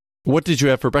What did you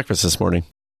have for breakfast this morning?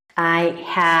 I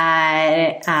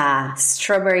had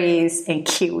strawberries and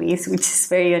kiwis, which is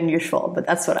very unusual, but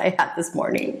that's what I had this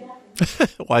morning.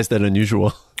 Why is that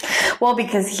unusual? Well,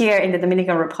 because here in the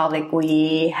Dominican Republic,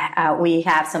 we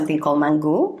have something called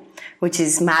mango, which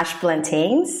is mashed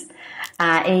plantains.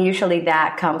 And usually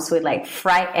that comes with like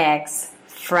fried eggs,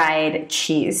 fried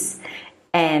cheese,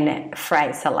 and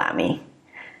fried salami.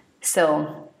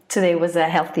 So today was a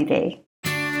healthy day.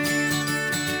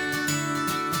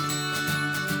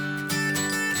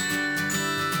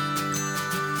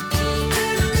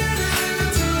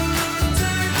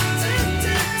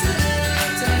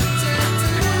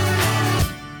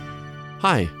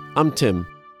 Hi, I'm Tim.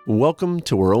 Welcome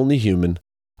to We're Only Human,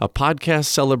 a podcast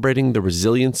celebrating the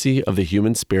resiliency of the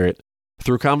human spirit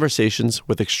through conversations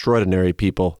with extraordinary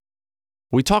people.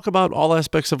 We talk about all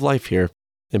aspects of life here: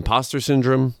 imposter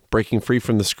syndrome, breaking free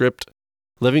from the script,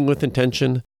 living with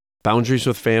intention, boundaries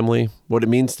with family, what it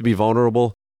means to be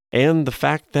vulnerable, and the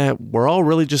fact that we're all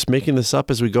really just making this up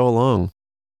as we go along.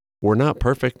 We're not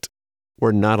perfect.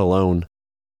 We're not alone.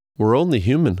 We're only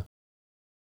human.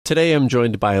 Today, I'm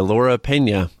joined by Laura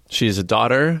Pena. She is a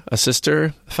daughter, a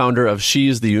sister, founder of She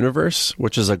is the Universe,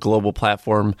 which is a global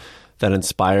platform that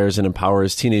inspires and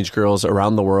empowers teenage girls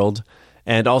around the world,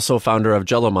 and also founder of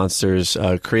Jello Monsters,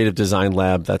 a creative design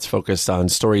lab that's focused on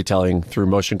storytelling through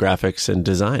motion graphics and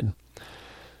design.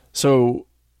 So,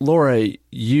 Laura,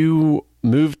 you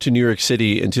moved to New York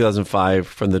City in 2005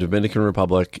 from the Dominican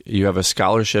Republic. You have a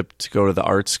scholarship to go to the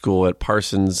art school at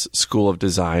Parsons School of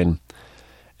Design.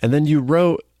 And then you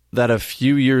wrote that a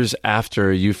few years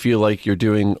after, you feel like you're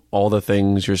doing all the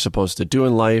things you're supposed to do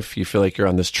in life. You feel like you're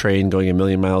on this train going a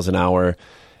million miles an hour.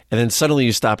 And then suddenly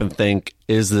you stop and think,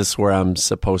 is this where I'm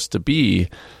supposed to be?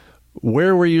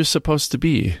 Where were you supposed to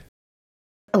be?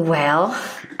 Well,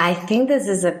 I think this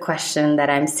is a question that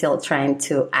I'm still trying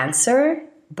to answer,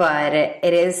 but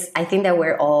I think that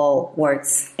we're all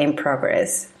works in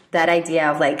progress. That idea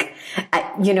of like,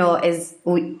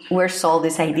 we're sold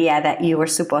this idea that you were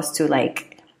supposed to like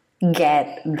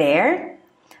get there,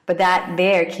 but that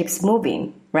there keeps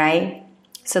moving, right?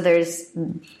 So there's,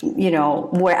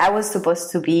 where I was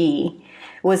supposed to be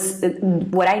was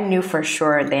what I knew for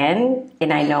sure then,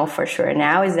 and I know for sure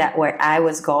now, is that where I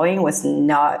was going was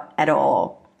not at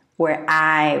all where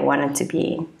I wanted to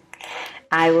be.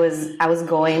 I was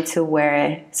going to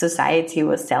where society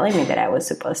was telling me that I was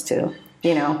supposed to,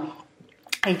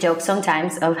 I joke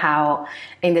sometimes of how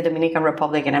in the Dominican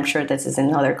Republic, and I'm sure this is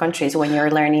in other countries, when you're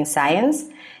learning science,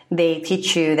 they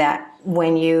teach you that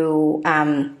when the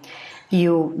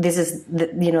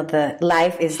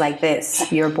life is like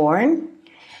this. You're born,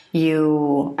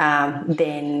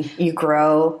 then you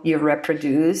grow, you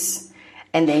reproduce,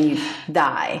 and then you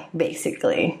die,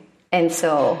 basically. And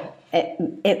so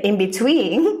in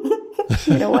between,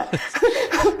 you know what?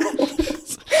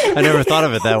 I never thought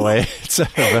of it that way.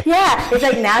 Yeah, it's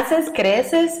like naces,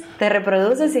 creces, te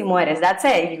reproduces y mueres. That's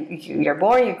it. You're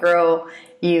born, you grow,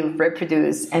 you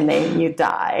reproduce, and then you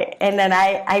die. And then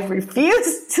I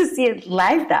refuse to see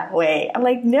life that way. I'm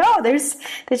like, no, there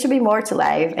should be more to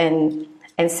life. And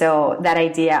so that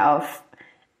idea of,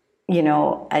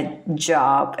 a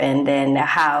job and then a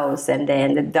house and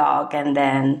then the dog and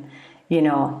then,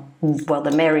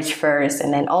 the marriage first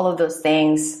and then all of those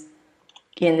things.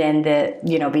 And then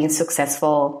being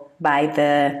successful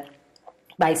by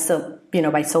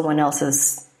someone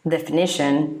else's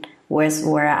definition was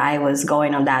where I was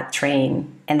going on that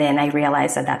train. And then I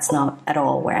realized that that's not at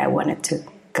all where I wanted to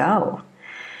go.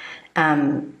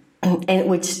 And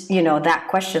which, that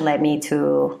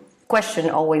question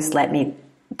always led me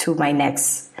to my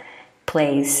next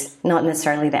place, not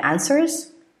necessarily the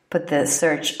answers, but the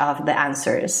search of the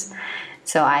answers.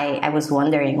 So I was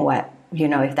wondering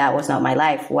if that was not my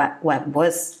life, what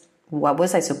was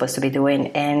I supposed to be doing?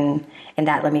 And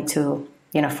that led me to,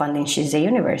 funding She's the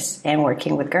Universe and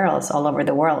working with girls all over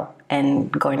the world and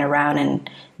going around and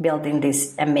building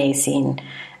this amazing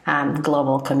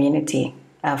global community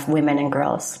of women and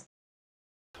girls.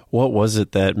 What was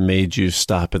it that made you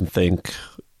stop and think,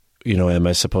 am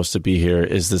I supposed to be here?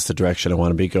 Is this the direction I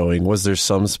want to be going? Was there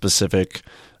some specific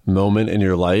moment in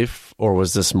your life, or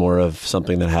was this more of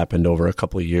something that happened over a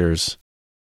couple of years?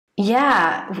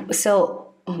 Yeah.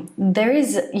 So there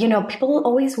is, people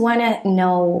always want to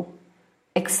know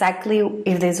exactly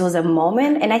if this was a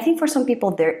moment. And I think for some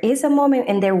people there is a moment,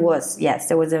 and there was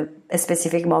a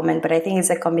specific moment, but I think it's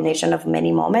a combination of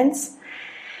many moments.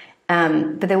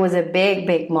 But there was a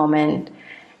big moment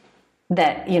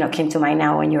that, came to mind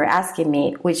now when you were asking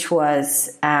me, which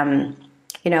was, I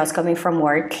was coming from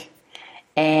work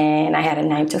and I had a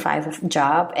 9 to 5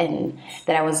 job, and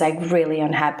that I was like really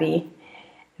unhappy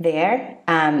there.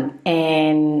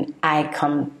 And I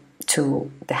come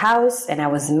to the house, and I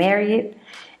was married,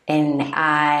 and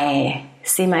I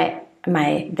see my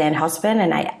then husband,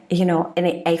 and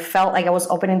I felt like I was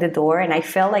opening the door, and I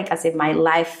felt like as if my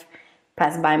life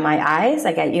passed by my eyes.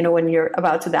 Like, when you're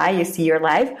about to die, you see your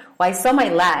life. Well, I saw my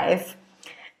life,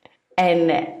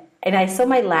 and I saw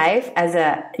my life as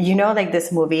like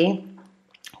this movie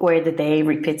where the day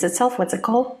repeats itself. What's it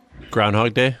called?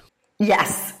 Groundhog Day?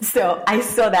 Yes. So I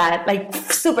saw that like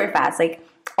super fast, like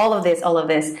all of this.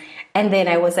 And then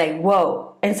I was like,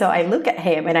 whoa. And so I look at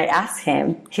him and I ask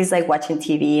him, he's like watching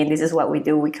TV, and this is what we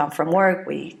do. We come from work,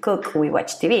 we cook, we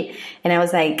watch TV. And I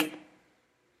was like,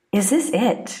 is this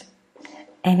it?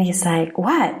 And he's like,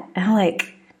 what? And I'm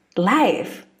like,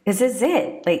 life. Is this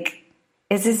it? Like,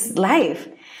 is this life?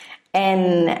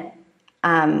 And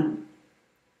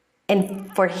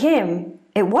for him,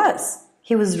 it was.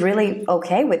 He was really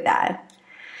okay with that.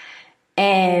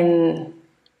 And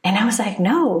I was like,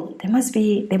 no, there must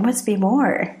be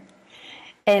more.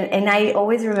 And I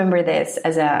always remember this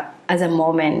as a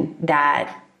moment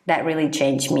that really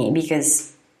changed me,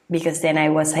 because then I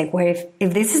was like, well,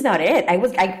 if this is not it, I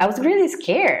was really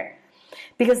scared,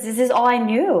 because this is all I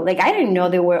knew. Like, I didn't know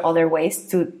there were other ways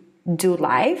to do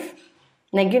life.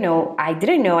 Like, I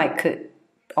didn't know I could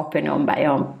open my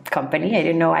own company. I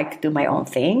didn't know I could do my own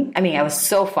thing. I mean, I was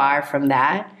so far from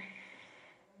that.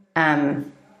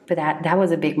 But that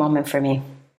was a big moment for me.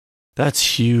 That's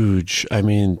huge. I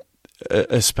mean,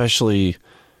 especially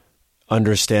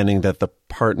understanding that the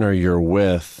partner you're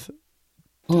with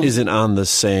isn't on the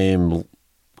same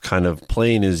kind of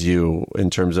plane as you in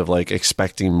terms of like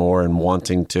expecting more and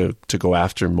wanting to go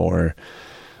after more.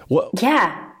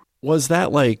 Yeah. Was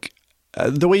that like,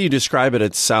 the way you describe it,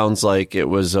 it sounds like it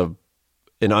was an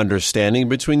understanding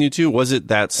between you two. Was it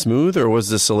that smooth, or was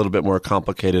this a little bit more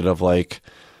complicated of like,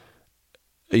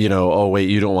 oh, wait,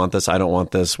 you don't want this, I don't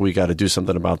want this, we got to do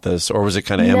something about this? Or was it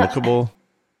kind of amicable?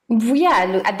 Yeah,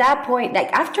 look, at that point,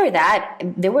 like after that,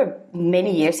 there were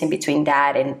many years in between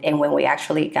that and when we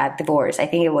actually got divorced. I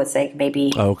think it was like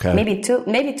maybe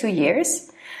 2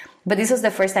 years. But this was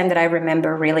the first time that I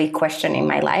remember really questioning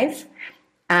my life.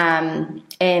 And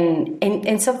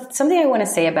so something I want to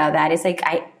say about that is like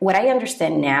what I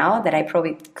understand now that I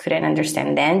probably couldn't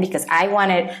understand then, because I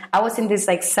was in this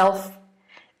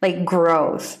like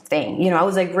growth thing. I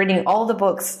was like reading all the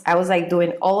books. I was like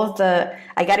doing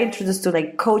I got introduced to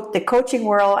like the coaching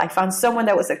world. I found someone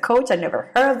that was a coach. I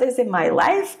never heard of this in my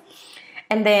life.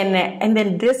 And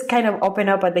then this kind of opened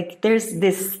up, like there's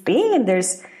this thing, and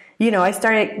there's, I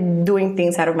started doing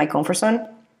things out of my comfort zone.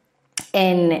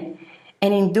 And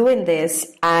in doing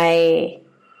this, I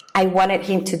wanted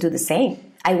him to do the same.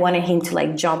 I wanted him to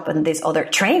like jump on this other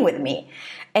train with me.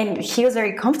 And he was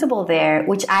very comfortable there,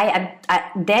 which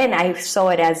then I saw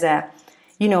it as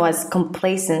as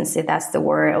complacency, if that's the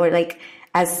word, or like,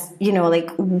 as, like,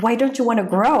 why don't you want to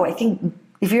grow? I think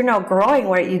if you're not growing,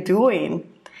 what are you doing?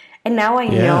 And now I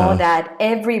know that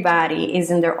everybody is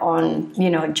in their own,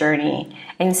 journey.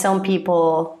 And some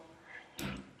people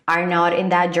are not in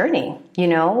that journey,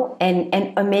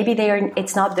 and maybe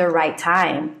it's not the right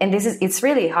time. And it's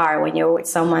really hard when you're with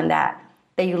someone that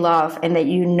you love, and that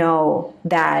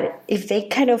that if they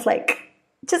kind of like,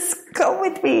 just go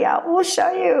with me, I will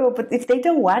show you. But if they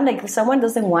don't want, like if someone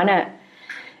doesn't want to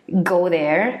go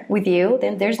there with you,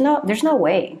 then there's no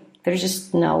way. There's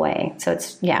just no way. So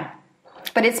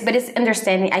but it's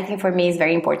understanding. I think for me, it's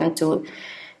very important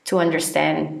to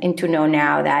understand and to know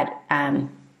now that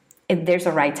there's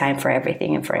a right time for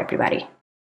everything and for everybody.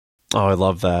 Oh, I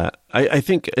love that. I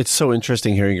think it's so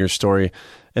interesting hearing your story,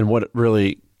 and what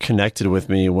really connected with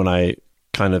me when I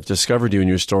kind of discovered you and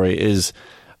your story is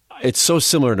it's so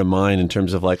similar to mine in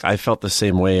terms of like, I felt the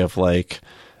same way of like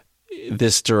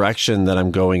this direction that I'm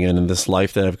going in and this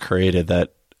life that I've created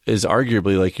that is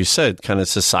arguably, like you said, kind of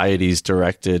society's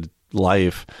directed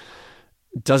life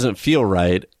doesn't feel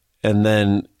right. And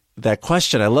then that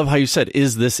question, I love how you said,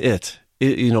 is this it?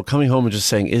 Coming home and just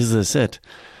saying, is this it?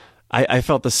 I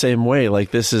felt the same way. Like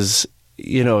this is,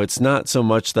 it's not so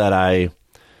much that I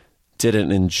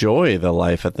didn't enjoy the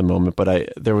life at the moment,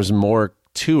 but there was more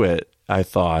to it, I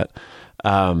thought.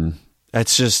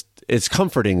 It's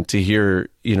comforting to hear,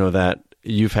 that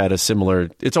you've had a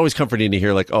similar, it's always comforting to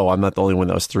hear like, oh, I'm not the only one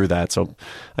that was through that. So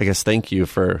I guess thank you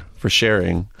for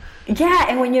sharing. Yeah.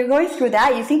 And when you're going through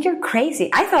that, you think you're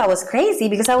crazy. I thought I was crazy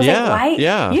because I was like, why?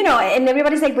 Yeah. And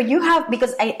everybody's like, but you have,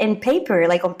 because on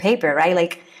paper, right?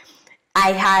 Like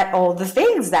I had all the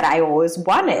things that I always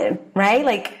wanted, right?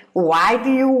 Like why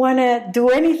do you want to do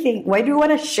anything? Why do you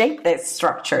want to shape this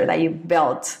structure that you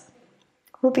built?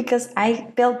 Well, because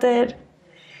I built it,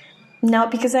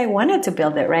 not because I wanted to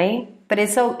build it, right? But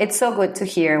it's so good to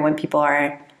hear when people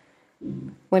are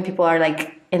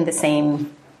like in the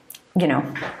same,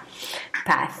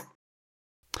 path.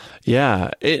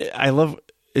 Yeah,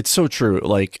 it's so true.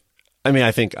 Like, I mean,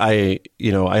 I think I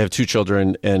have 2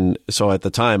 children. And so at the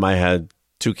time I had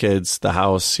 2 kids, the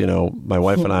house, my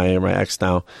wife and I and my ex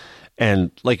now.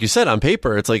 And like you said, on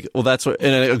paper, it's like, well, that's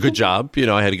and a good job,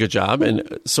 I had a good job.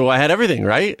 And so I had everything,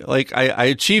 right? Like I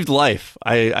achieved life.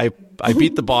 I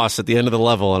beat the boss at the end of the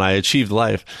level and I achieved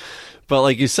life. But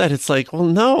like you said, it's like, well,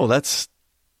 no, that's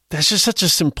just such a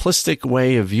simplistic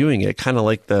way of viewing it. Kind of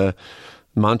like the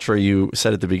mantra you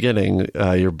said at the beginning,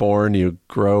 you're born, you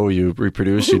grow, you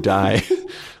reproduce, you die.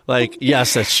 Like,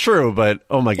 yes, that's true, but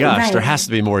oh my gosh, right. There has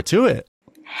to be more to it.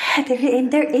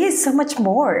 There is so much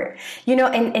more,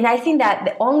 and I think that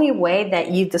the only way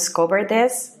that you discover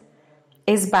this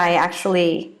is by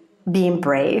actually being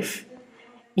brave,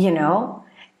 and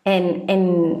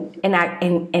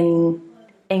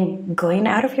going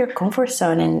out of your comfort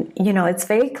zone. And, it's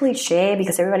very cliche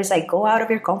because everybody's like, go out of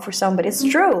your comfort zone, but it's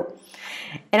true.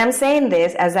 And I'm saying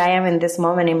this as I am in this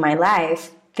moment in my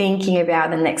life, thinking about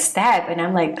the next step. And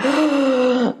I'm like,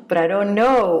 but I don't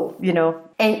know,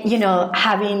 and,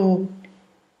 having,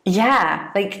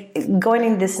 like going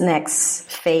in this next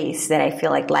phase that I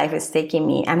feel like life is taking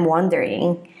me. I'm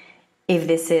wondering if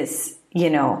this is,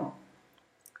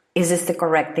 is this the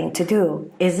correct thing to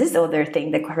do? Is this other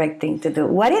thing the correct thing to do?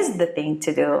 What is the thing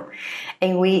to do?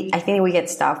 And I think we get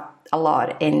stuck a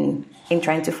lot in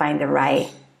trying to find the right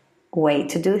way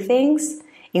to do things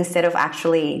instead of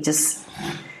actually just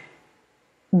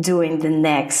doing the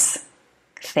next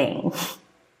thing.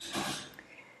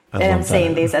 And I'm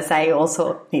saying this as I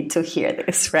also need to hear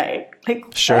this, right?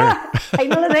 Like, sure. I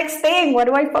know the next thing. Why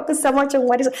do I focus so much on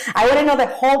what is? I want to know the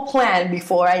whole plan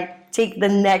before I take the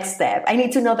next step. I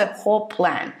need to know the whole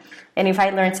plan. And if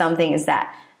I learn something, is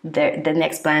that the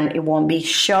next plan, it won't be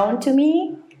shown to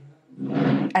me,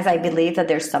 as I believe that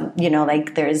there's some,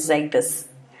 there's like this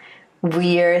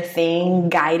weird thing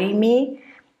guiding me.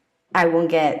 I won't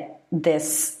get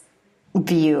this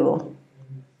view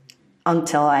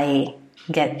until I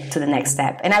get to the next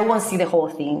step, and I won't see the whole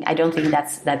thing. I don't think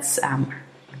that's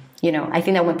I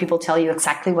think that when people tell you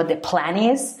exactly what the plan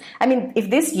is, I mean, if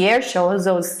this year shows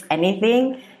us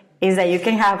anything, is that you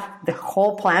can have the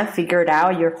whole plan figured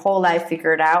out, your whole life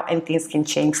figured out, and things can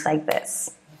change like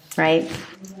this, right?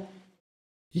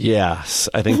 Yes,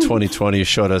 I think 2020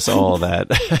 showed us all that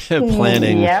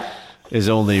planning is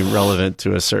only relevant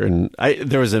to a certain.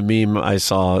 There was a meme I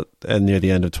saw near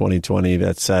the end of 2020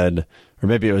 that said, or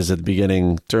maybe it was at the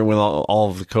beginning, during when all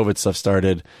of the COVID stuff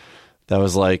started, that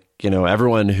was like,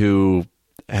 everyone who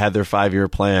had their 5-year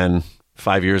plan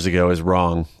 5 years ago is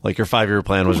wrong. Like your 5-year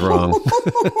plan was wrong.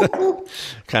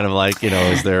 Kind of like,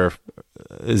 is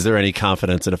there any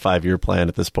confidence in a 5-year plan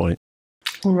at this point?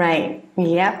 Right.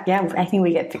 Yeah. I think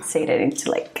we get fixated into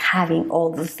like having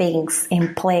all the things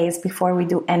in place before we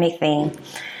do anything.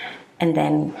 And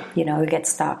then, we get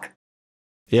stuck.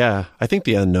 Yeah. I think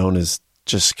the unknown is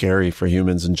just scary for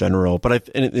humans in general. But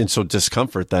and so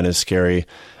discomfort then is scary.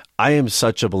 I am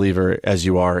such a believer, as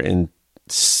you are, in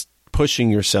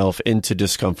pushing yourself into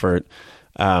discomfort.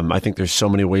 I think there's so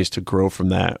many ways to grow from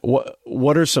that.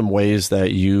 What are some ways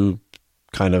that you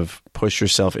kind of push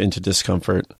yourself into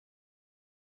discomfort?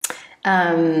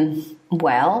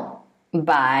 Well,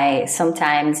 by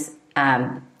sometimes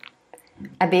a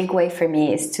big way for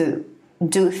me is to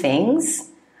do things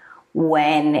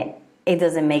when it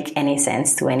doesn't make any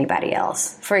sense to anybody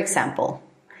else. For example,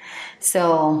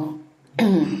 so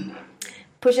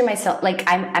pushing myself, like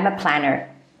I'm a planner.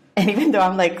 And even though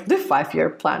I'm like, the 5-year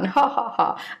plan, ha ha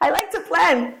ha, I like to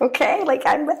plan, okay? Like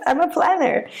I'm a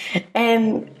planner.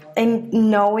 And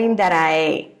knowing that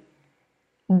I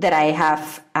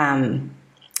have,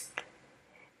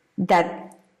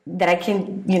 that I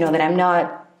can, that I'm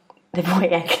not, the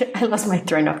way I lost my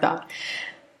train of thought.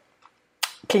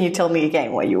 Can you tell me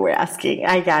again what you were asking?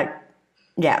 I got,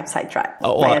 sidetracked.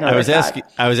 Oh, well, I was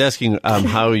asking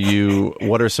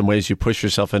what are some ways you push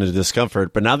yourself into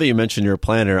discomfort? But now that you mentioned you're a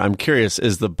planner, I'm curious,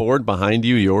 is the board behind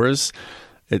you yours?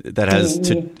 That has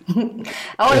to.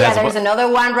 There's another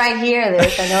one right here.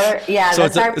 There's another. Yeah, so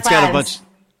it's got a bunch.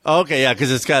 Okay, yeah,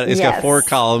 because it's got 4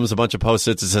 columns, a bunch of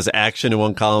Post-its. It says action in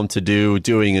one column, to do,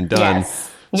 doing, and done.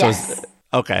 Yes.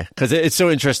 Okay, because it's so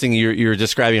interesting. You're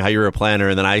describing how you're a planner,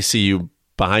 and then I see you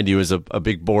behind you is a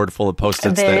big board full of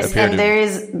Post-its that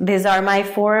appear these are my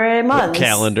 4 months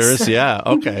calendars. Yeah.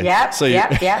 Okay. Yep. So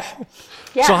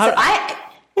So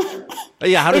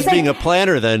Yeah. How does It's being like- a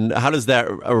planner then, how does that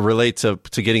relate to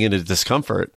getting into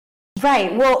discomfort?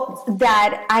 Right. Well,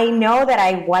 that I know that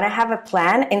I want to have a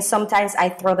plan, and sometimes I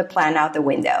throw the plan out the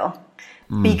window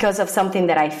because of something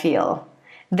that I feel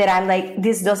that I'm like,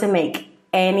 this doesn't make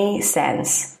any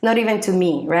sense, not even to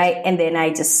me, right? And then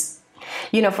I just,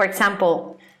 for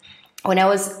example, when I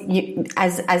was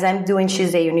as I'm doing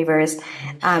Tuesday Universe,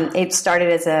 it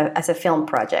started as a film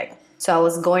project. So I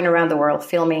was going around the world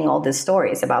filming all these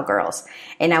stories about girls,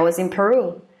 and I was in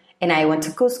Peru, and I went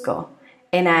to Cusco.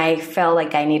 And I felt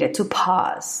like I needed to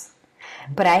pause.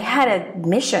 But I had a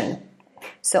mission.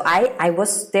 So I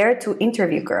was there to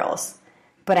interview girls.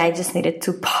 But I just needed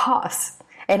to pause.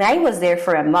 And I was there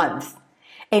for a month.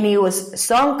 And it was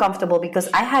so uncomfortable because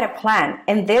I had a plan.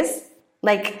 And this,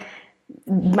 like,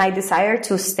 my desire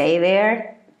to stay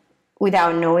there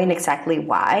without knowing exactly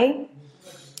why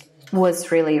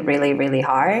was really, really, really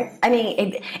hard. I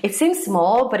mean, it seems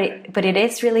small, but it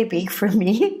is really big for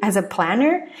me as a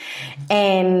planner.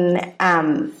 And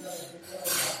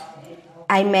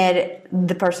I met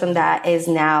the person that is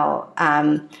now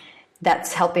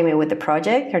that's helping me with the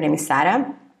project. Her name is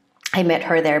Sarah. I met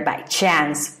her there by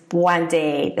chance one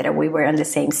day that we were in the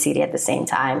same city at the same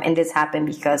time, and this happened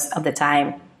because of the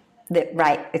time. The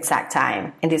right exact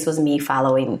time. And this was me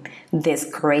following this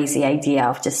crazy idea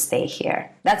of just stay here.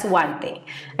 That's one thing.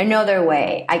 Another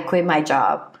way, I quit my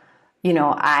job.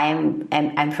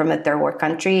 I'm from a third world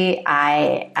country.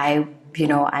 I'm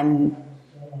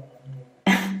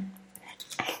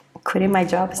quitting my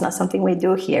job is not something we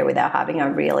do here without having a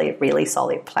really, really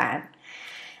solid plan.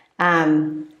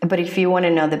 But if you want to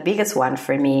know, the biggest one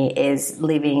for me is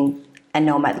living a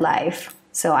nomad life.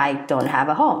 So I don't have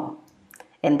a home.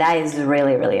 And that is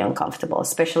really, really uncomfortable,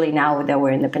 especially now that we're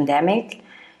in the pandemic.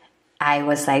 I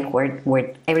was like, where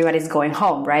everybody's going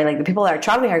home, right? Like the people that are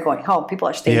traveling are going home. People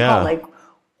are staying home. Like,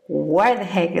 where the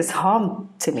heck is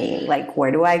home to me? Like, where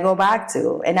do I go back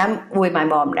to? And I'm with my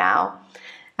mom now.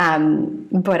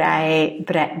 But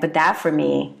that for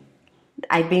me,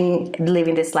 I've been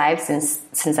living this life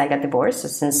since I got divorced, so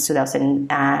since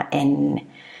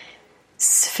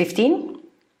 2015.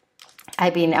 I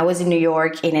was in New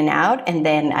York in and out, and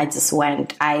then I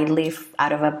live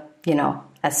out of a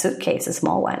suitcase, a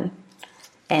small one,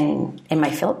 and my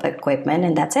field equipment,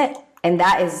 and that's it. And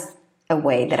that is a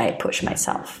way that I push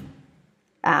myself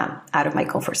out of my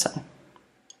comfort zone.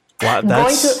 Wow,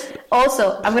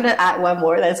 I'm going to add one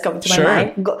more that's coming to my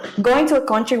mind. Going to a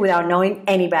country without knowing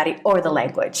anybody or the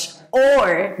language.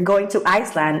 Or going to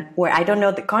Iceland where I don't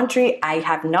know the country. I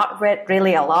have not read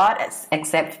really a lot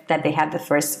except that they had the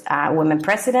first woman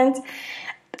president.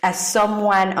 As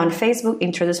someone on Facebook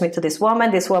introduced me to this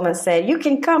woman said, you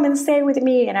can come and stay with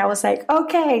me. And I was like,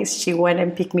 okay. She went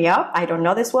and picked me up. I don't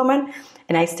know this woman.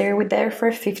 And I stayed with her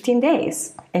for 15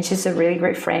 days. And she's a really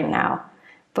great friend now.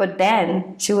 But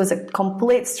then she was a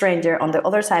complete stranger on the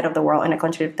other side of the world in a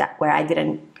country where I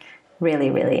didn't really,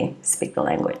 really speak the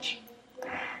language.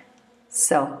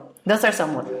 So those are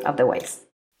some of the ways.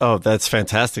 Oh, that's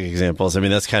fantastic examples. I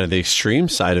mean, that's kind of the extreme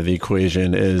side of the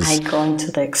equation is... I go into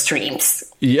the extremes.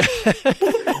 Yeah.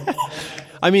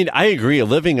 I mean, I agree.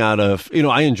 Living out of,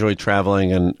 I enjoy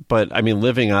traveling, but I mean,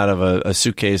 living out of a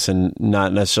suitcase and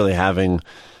not necessarily having,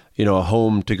 a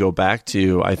home to go back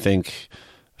to, I think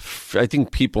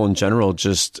people in general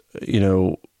just,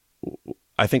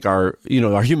 I think our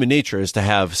human nature is to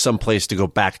have some place to go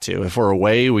back to. If we're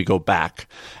away, we go back.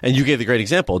 And you gave the great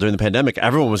example. During the pandemic,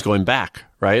 everyone was going back,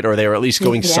 right? Or they were at least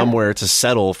going somewhere to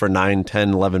settle for 9,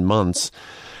 10, 11 months.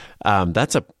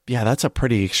 That's a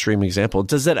pretty extreme example.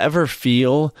 Does that ever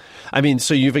feel,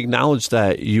 so you've acknowledged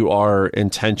that you are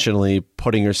intentionally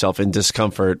putting yourself in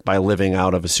discomfort by living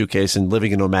out of a suitcase and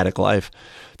living a nomadic life.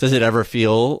 Does it ever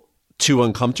feel too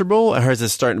uncomfortable, or is it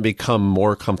starting to become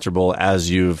more comfortable as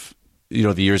the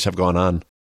years have gone on?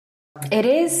 It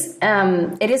is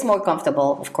more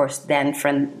comfortable, of course, than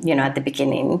from, at the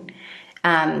beginning.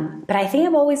 But I think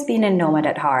I've always been a nomad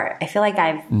at heart. I feel like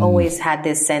I've always had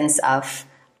this sense of,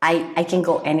 I can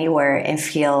go anywhere and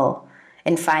feel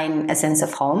and find a sense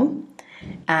of home.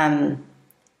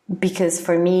 Because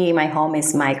for me, my home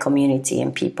is my community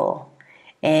and people.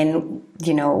 And,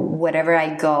 wherever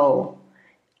I go,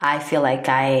 I feel like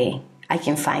I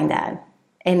can find that.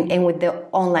 And with the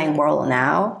online world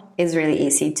now, it's really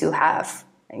easy to have,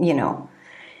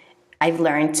 I've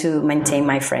learned to maintain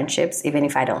my friendships even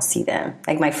if I don't see them.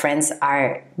 Like my friends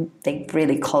are like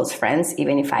really close friends,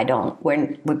 even if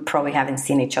we probably haven't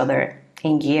seen each other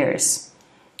in years.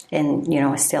 And,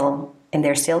 and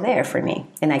they're still there for me.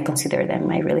 And I consider them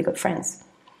my really good friends.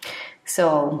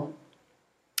 So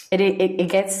it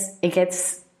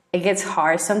gets it gets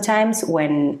hard sometimes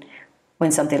when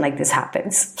something like this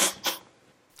happens.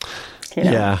 You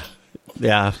know?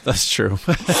 Yeah, that's true.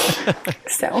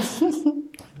 So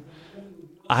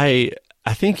I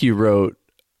think you wrote,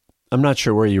 I'm not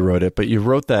sure where you wrote it, but you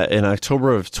wrote that in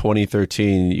October of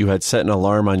 2013, you had set an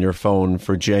alarm on your phone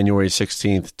for January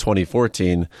 16th,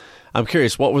 2014. I'm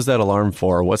curious, what was that alarm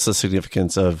for? What's the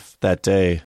significance of that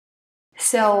day?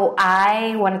 So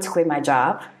I wanted to quit my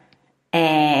job,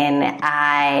 and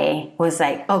I was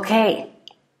like, okay,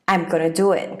 I'm going to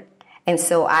do it. And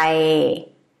so I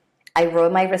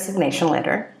wrote my resignation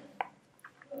letter.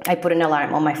 I put an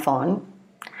alarm on my phone,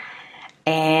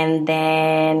 and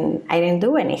then I didn't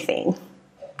do anything.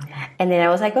 And then I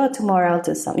was like, oh, tomorrow I'll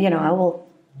do something,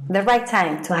 the right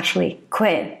time to actually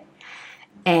quit.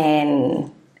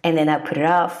 And then I put it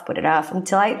off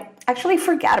until I actually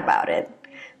forgot about it.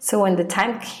 So when the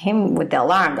time came with the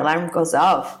alarm goes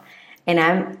off, and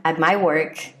I'm at my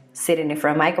work, sitting in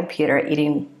front of my computer,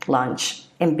 eating lunch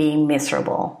and being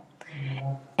miserable.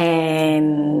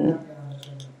 And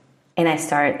I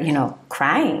start,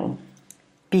 crying,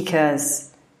 because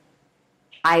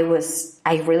I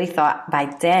really thought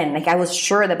by then, I was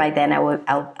sure that by then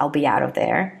I'll be out of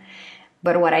there.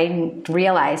 But what I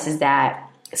realized is that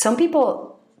some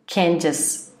people can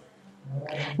just,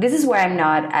 this is where I'm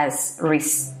not as a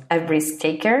risk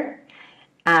taker.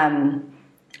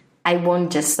 I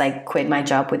won't just quit my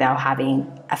job without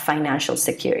having a financial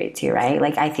security, right?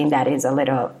 I think that is a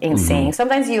little insane. Mm-hmm.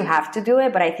 Sometimes you have to do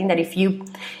it, but I think that if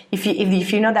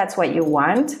you know that's what you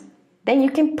want, then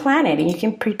you can plan it and you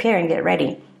can prepare and get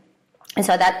ready. And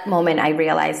so at that moment, I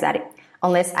realized that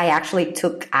unless I actually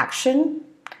took action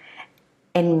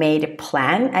and made a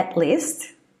plan, at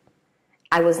least,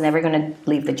 I was never going to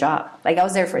leave the job. I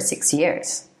was there for 6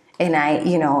 years, and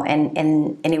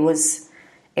and it was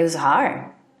hard.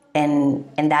 And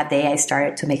that day I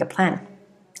started to make a plan,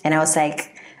 and I was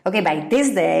like, okay, by this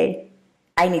day,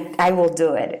 I will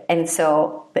do it. And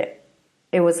so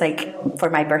it was for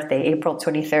my birthday, April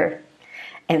 23rd.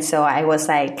 And so I was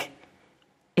like,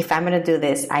 if I'm going to do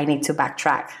this, I need to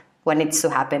backtrack. What needs to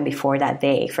happen before that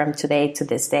day, from today to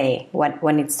this day? What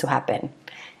needs to happen?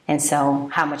 And so,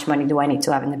 how much money do I need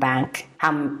to have in the bank?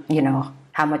 How many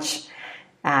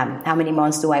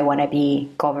months do I want to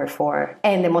be covered for?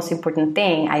 And the most important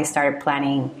thing, I started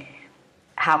planning,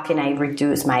 how can I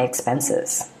reduce my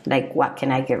expenses? What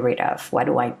can I get rid of? What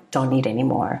do I don't need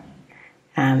anymore?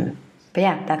 But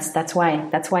yeah, that's why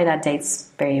that date's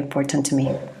very important to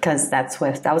me, because that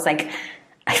was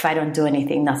if I don't do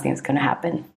anything, nothing's going to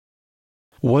happen.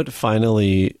 What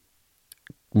finally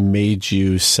made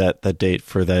you set the date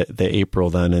for the April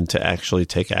then, and to actually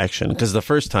take action? Because the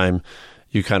first time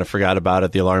you kind of forgot about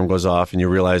it, the alarm goes off and you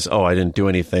realize, oh, I didn't do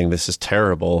anything, this is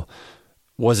terrible.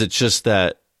 Was it just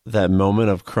that moment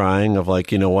of crying of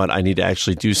you know what, I need to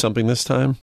actually do something this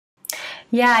time?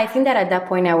 Yeah, I think that at that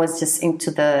point I was just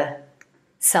into the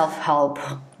self-help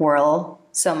world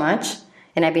so much,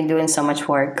 and I've been doing so much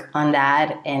work on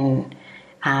that, and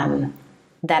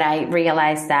that I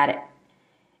realized that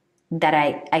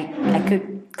I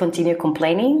could continue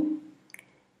complaining,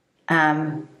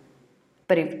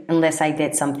 but unless I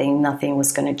did something, nothing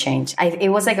was going to change. It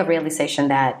was a realization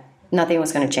that nothing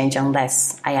was going to change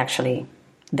unless I actually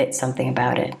did something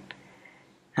about it.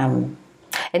 And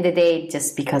the day,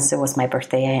 just because it was my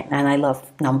birthday, and I love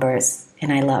numbers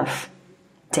and I love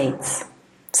dates,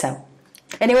 so.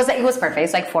 And it was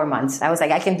perfect. It's 4 months. I was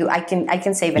I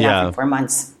can save enough in 4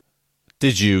 months.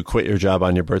 Did you quit your job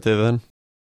on your birthday then?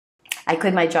 I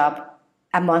quit my job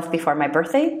a month before my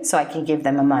birthday, so I can give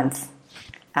them a month.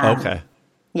 Okay.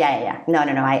 Yeah. No.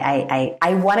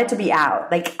 I wanted to be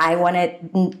out. I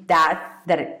wanted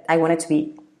that I wanted to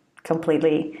be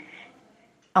completely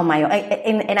on my own.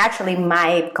 And actually,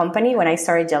 my company, when I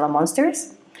started Jello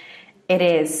Monsters, it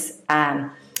is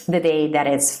the day that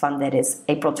it's funded is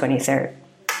April 23rd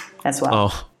as well.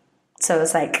 Oh. So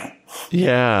it's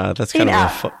yeah, that's kind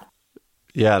of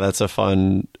that's a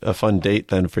fun date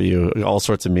then for you. All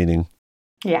sorts of meaning.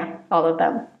 Yeah, all of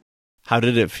them. How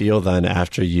did it feel then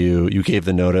after you gave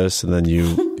the notice and then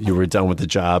you were done with the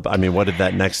job? I mean, what did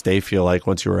that next day feel like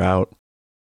once you were out?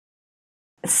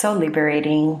 So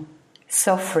liberating,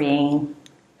 so freeing,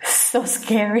 so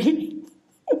scary.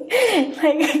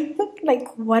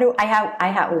 What do I have? I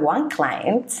had one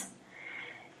client,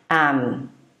 and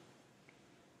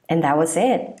that was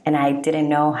it. And I didn't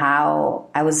know how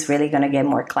I was really going to get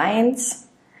more clients.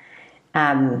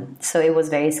 So it was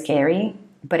very scary.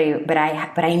 But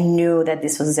I knew that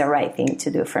this was the right thing to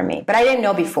do for me. But I didn't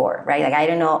know before, right? I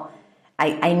didn't know.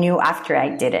 I knew after I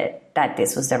did it that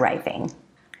this was the right thing.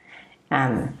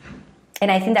 And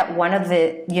And I think that one of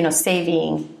the,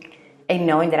 saving and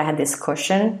knowing that I had this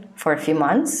cushion for a few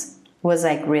months was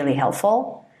like really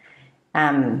helpful.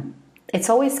 It's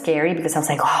always scary because I was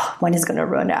like, oh, when is going to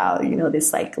run out?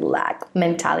 This like lack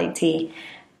mentality.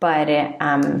 But I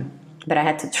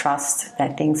had to trust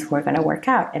that things were going to work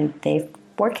out, and they've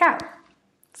worked out.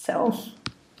 So,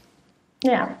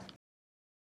 yeah.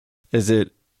 Is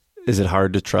it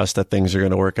hard to trust that things are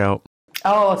going to work out?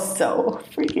 Oh, so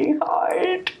freaking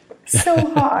hard. So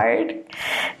hard.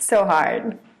 So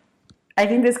hard. I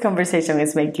think this conversation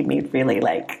is making me really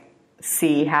like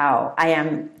see how I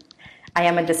am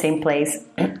at the same place.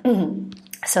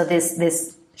 So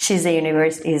this She's the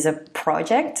Universe is a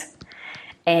project,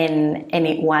 and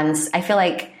I feel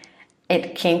like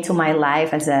it came to my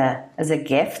life as a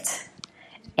gift,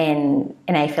 and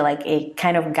I feel like it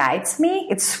kind of guides me.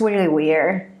 It's really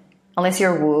weird. Unless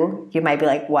you're woo, you might be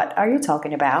like, what are you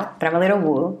talking about? But I'm a little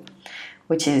woo,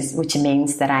 which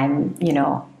means that I'm,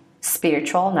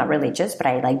 spiritual, not religious, but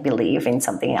I like believe in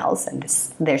something else. And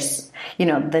there's,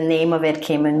 the name of it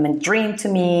came in a dream to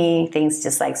me. Things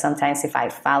just like sometimes if I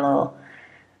follow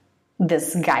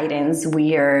this guidance,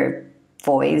 weird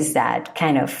voice that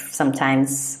kind of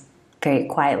sometimes very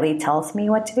quietly tells me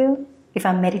what to do. If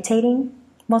I'm meditating,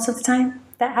 most of the time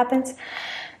that happens.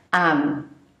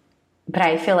 But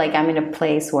I feel like I'm in a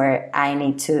place where I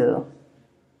need to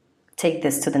take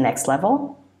this to the next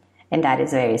level. And that is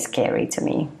very scary to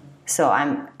me. So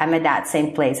I'm at that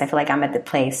same place. I feel like I'm at the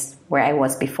place where I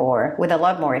was before with a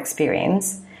lot more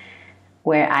experience,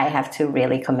 where I have to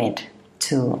really commit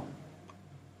to,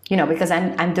 because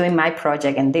I'm doing my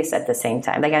project and this at the same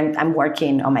time. Like I'm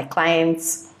working on my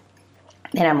clients,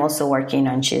 and I'm also working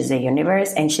on She's the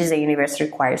Universe. And She's the Universe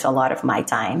requires a lot of my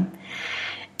time.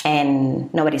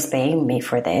 And nobody's paying me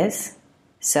for this.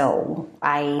 So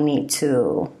I need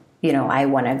to, I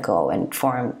want to go and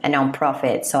form a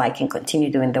nonprofit so I can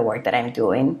continue doing the work that I'm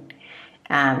doing.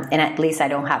 And at least I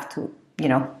don't have to,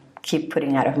 keep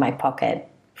putting out of my pocket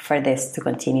for this to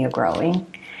continue growing.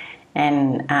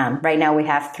 And right now we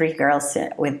have 3 girls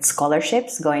with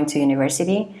scholarships going to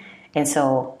university. And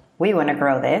so we want to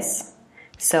grow this.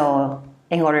 So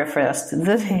in order for us to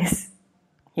do this,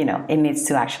 it needs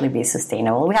to actually be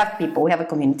sustainable. We have a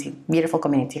community, beautiful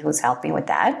community who's helping with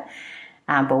that.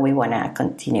 But we want to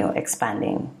continue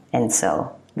expanding. And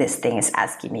so this thing is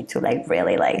asking me to like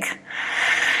really like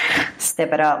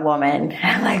step it up, woman.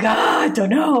 I'm like, I don't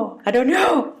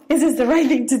know. Is this the right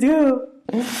thing to do?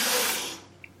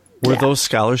 Were those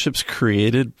scholarships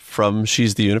created from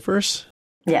She's the Universe?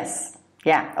 Yes.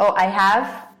 Yeah. Oh,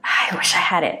 I wish I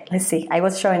had it. Let's see. I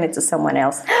was showing it to someone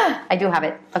else. I do have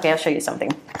it. Okay, I'll show you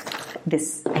something.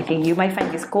 I think you might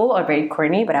find this cool or very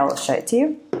corny, but I will show it to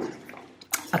you.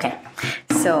 Okay.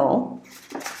 So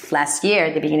last year,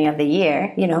 at the beginning of the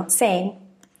year,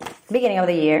 beginning of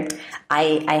the year,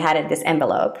 I had this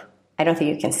envelope. I don't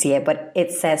think you can see it, but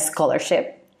it says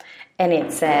scholarship. And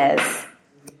it says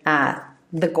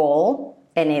the goal,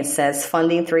 and it says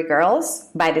funding 3 girls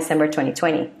by December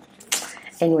 2020.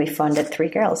 And we funded 3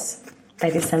 girls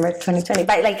by December 2020.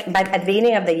 But at the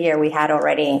beginning of the year, we had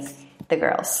already the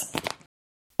girls.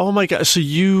 Oh my God. So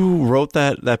you wrote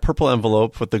that purple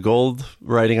envelope with the gold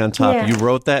writing on top. Yeah. You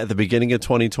wrote that at the beginning of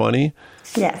 2020?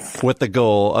 Yes. With the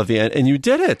goal of the end. And you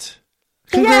did it.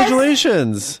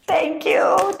 Congratulations. Yes. Thank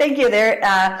you. There,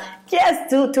 yes,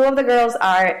 two of the girls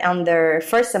are on their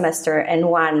first semester, and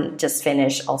one just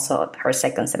finished also her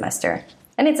second semester.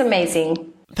 And it's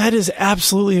amazing. That is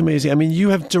absolutely amazing. I mean, you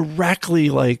have directly,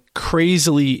 like,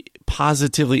 crazily,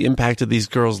 positively impacted these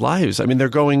girls' lives. I mean, they're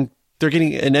getting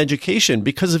an education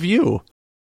because of you.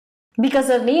 Because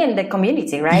of me and the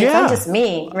community, right? Yeah. It's not just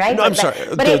me, right? No, I'm sorry.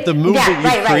 The movement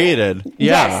you created.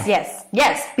 Yeah.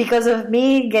 Yes. Because of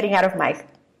me getting out of my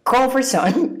comfort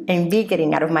zone and me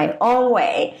getting out of my own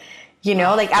way. I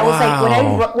was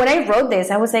like, when I wrote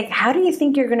this, I was like, how do you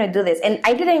think you're going to do this? And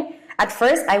I didn't. At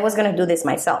first, I was going to do this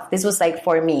myself. This was like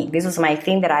for me. This was my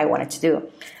thing that I wanted to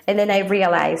do. And then I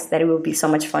realized that it would be so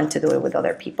much fun to do it with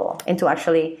other people and to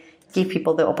actually give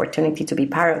people the opportunity to be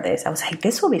part of this. I was like,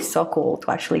 this will be so cool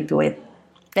to actually do it.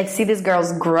 Like, see these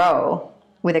girls grow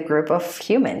with a group of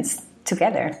humans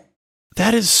together.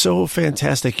 That is so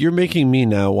fantastic. You're making me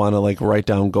now want to like write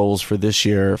down goals for this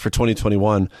year, for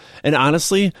 2021. And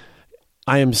honestly,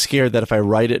 I am scared that if I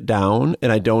write it down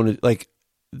and I don't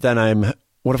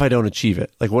what if I don't achieve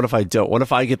it? Like, what if I don't? What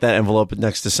if I get that envelope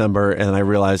next December and I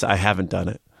realize I haven't done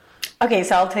it? Okay,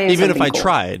 so I'll tell you even if I cool.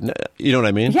 tried, you know what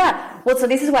I mean? Yeah. Well, so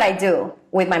this is what I do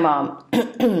with my mom.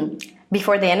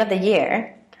 Before the end of the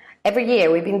year, every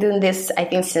year, we've been doing this, I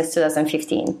think, since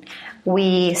 2015.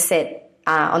 We sit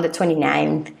on the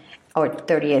 29th or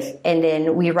 30th. And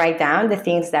then we write down the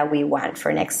things that we want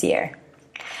for next year.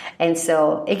 And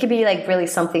so it could be like really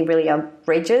something really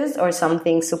outrageous or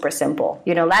something super simple.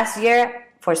 You know, last year,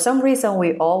 for some reason,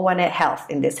 we all wanted health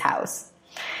in this house.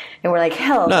 And we're like,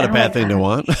 health. Not a bad thing to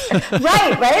want. Right.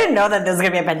 But I didn't know that there was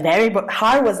going to be a pandemic, but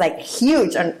heart was like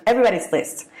huge on everybody's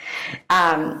list.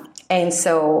 And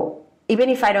so even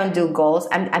if I don't do goals,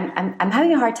 I'm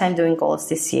having a hard time doing goals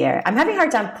this year. I'm having a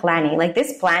hard time planning. Like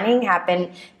this planning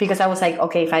happened because I was like,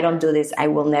 okay, if I don't do this, I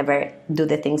will never do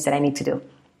the things that I need to do.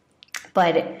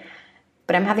 But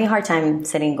I'm having a hard time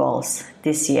setting goals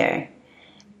this year.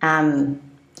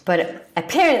 But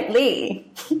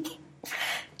apparently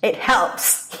it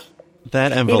helps.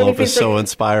 That envelope is so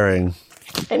inspiring.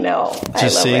 I know.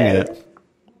 Just seeing it.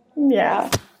 Yeah.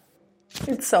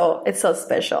 It's so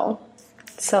special.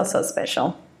 So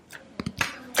special.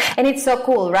 And it's so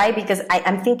cool, right? Because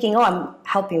I'm thinking, I'm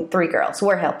helping 3 girls.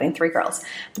 We're helping 3 girls.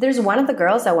 But there's one of the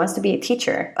girls that wants to be a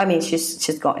teacher. I mean, she's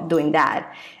doing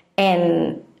that.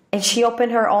 And she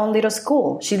opened her own little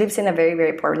school. She lives in a very,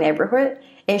 very poor neighborhood.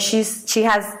 And she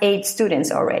has 8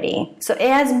 students already. So it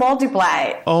has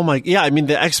multiplied. Oh my, yeah. I mean,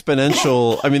 the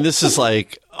exponential, I mean, this is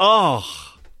like,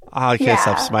 I can't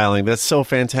stop smiling. That's so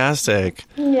fantastic.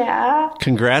 Yeah.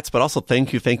 Congrats, but also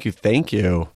thank you.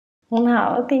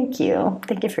 No, thank you.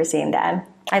 Thank you for saying that.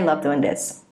 I love doing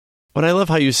this. But I love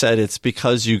how you said it's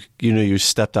because you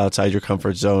stepped outside your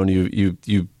comfort zone.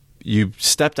 You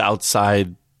stepped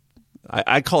outside.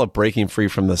 I call it breaking free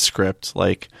from the script.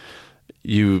 Like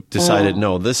you decided,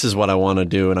 no, this is what I want to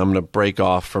do, and I'm going to break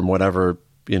off from whatever,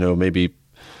 maybe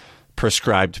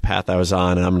prescribed path I was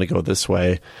on, and I'm going to go this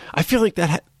way. I feel like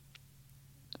that.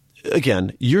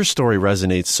 Again, your story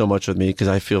resonates so much with me because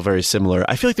I feel very similar.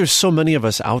 I feel like there's so many of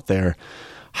us out there.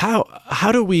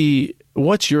 How do we?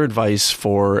 What's your advice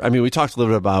for? I mean, we talked a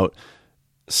little bit about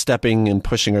stepping and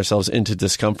pushing ourselves into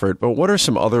discomfort, but what are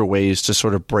some other ways to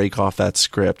sort of break off that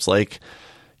script? Like,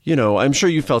 I'm sure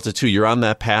you felt it too. You're on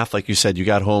that path, like you said. You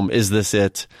got home. Is this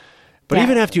it? But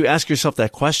even after you ask yourself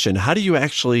that question, how do you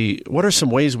actually? What are some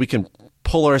ways we can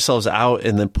pull ourselves out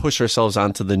and then push ourselves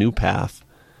onto the new path?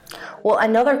 Well,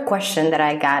 another question that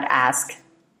I got asked,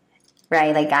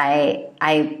 right? Like I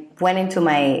went into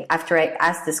after I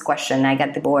asked this question, I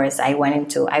got divorced. I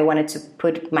wanted to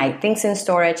put my things in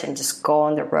storage and just go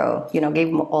on the road,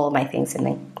 give all of my things and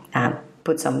then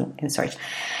put some in storage.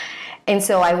 And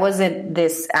so I was at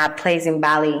this place in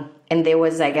Bali, and there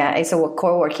was it's a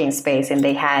co-working space, and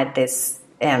they had this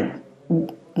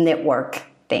networking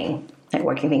thing.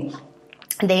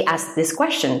 They asked this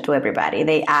question to everybody.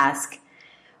 They asked,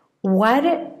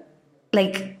 the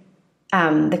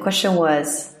question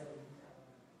was,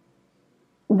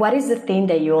 what is the thing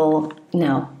that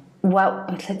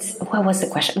what was the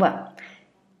question? Well,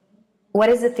 what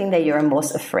is the thing that you're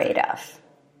most afraid of?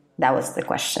 That was the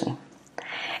question.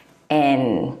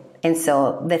 And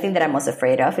so the thing that I'm most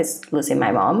afraid of is losing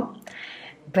my mom.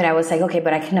 But I was like, okay,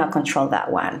 but I cannot control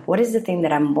that one. What is the thing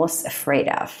that I'm most afraid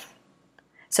of?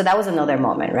 So that was another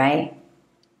moment, right?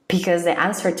 Because the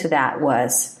answer to that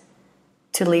was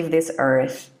to leave this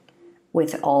earth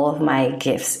with all of my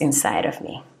gifts inside of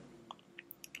me.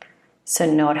 So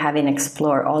not having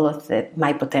explored all of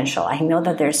my potential. I know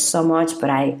that there's so much, but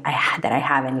I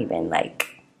haven't even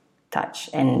touched.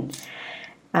 And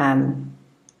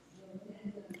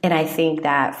I think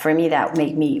that for me, that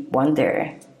made me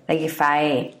wonder, if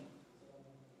I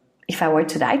were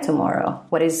to die tomorrow,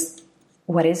 what are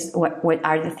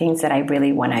the things that I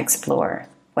really want to explore?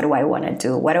 What do I want to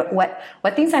do?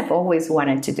 What things I've always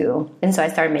wanted to do? And so I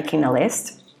started making a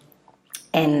list.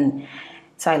 And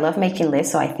so I love making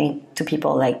lists. So I think to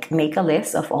people, make a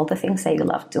list of all the things that you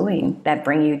love doing that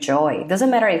bring you joy. It doesn't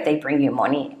matter if they bring you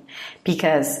money,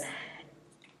 because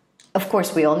of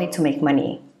course we all need to make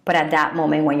money. But at that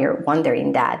moment when you're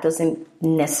wondering, that doesn't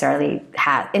necessarily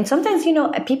have. And sometimes,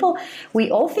 people, we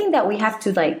all think that we have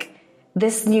to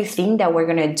this new thing that we're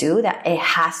going to do, that it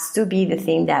has to be the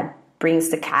thing that brings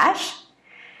the cash.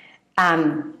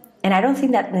 And I don't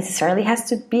think that necessarily has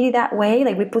to be that way.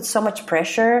 We put so much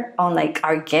pressure on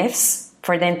our gifts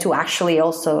for them to actually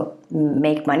also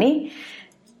make money.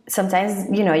 Sometimes,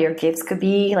 your gifts could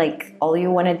be all you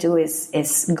want to do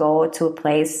is go to a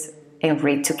place and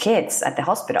read to kids at the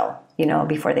hospital,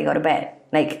 before they go to bed.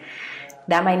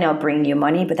 That might not bring you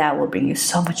money, but that will bring you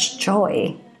so much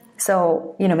joy.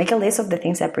 So, make a list of the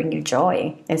things that bring you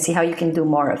joy and see how you can do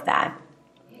more of that.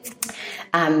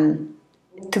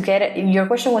 Your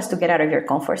question was to get out of your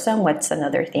comfort zone. What's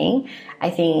another thing?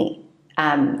 I think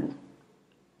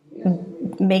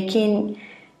making,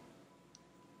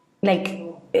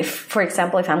 for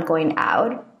example, if I'm going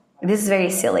out, this is very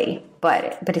silly,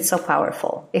 but it's so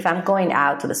powerful. If I'm going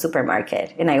out to the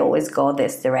supermarket and I always go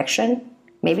this direction,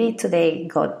 maybe today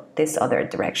go this other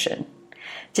direction.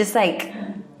 Just like,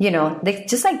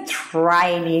 just like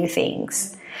try new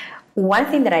things. One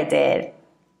thing that I did,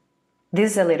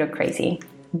 this is a little crazy,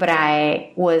 but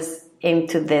I was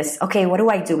into this, okay, what do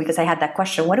I do? Because I had that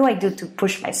question, what do I do to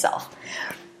push myself?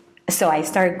 So I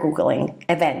started Googling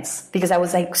events because I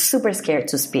was like super scared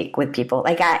to speak with people.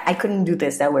 Like I couldn't do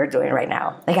this that we're doing right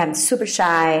now. Like I'm super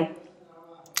shy.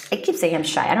 I keep saying I'm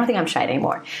shy. I don't think I'm shy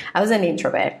anymore. I was an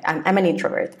introvert. I'm an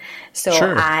introvert. So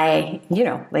sure.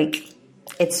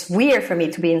 It's weird for me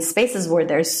to be in spaces where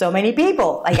there's so many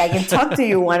people. Like I can talk to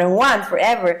you one-on-one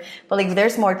forever. But like if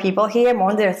there's more people here,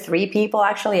 more than 3 people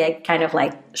actually, I kind of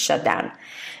like shut down.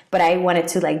 But I wanted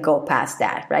to like go past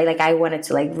that, right? Like I wanted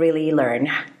to like really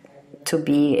learn to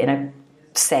be in a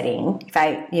setting.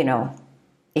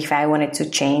 If I wanted to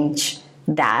change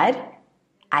that,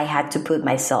 I had to put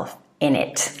myself in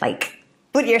it. Like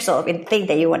put yourself in the thing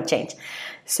that you want to change.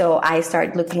 So I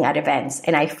started looking at events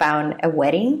and I found a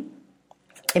wedding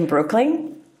in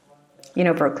Brooklyn,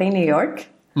 Brooklyn, New York.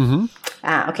 Mm-hmm.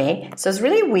 Okay. So it's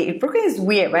really weird. Brooklyn is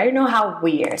weird, right? I don't know how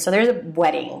weird. So there's a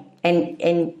wedding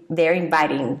and they're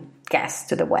inviting guests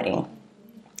to the wedding.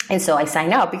 And so I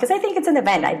signed up because I think it's an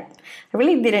event. I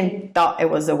really didn't thought it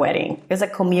was a wedding. It was a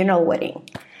communal wedding.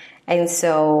 And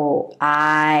so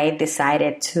I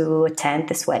decided to attend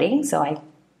this wedding. So I,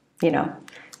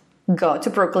 go to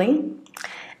Brooklyn.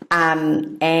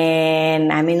 And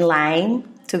I'm in line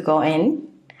to go in.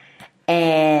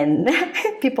 And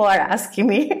people are asking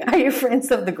me, are you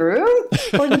friends of the groom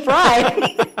or the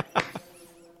bride?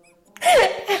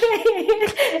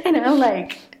 And I'm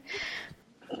like,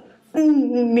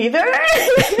 neither.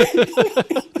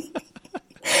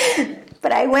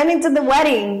 But I went into the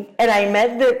wedding and I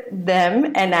met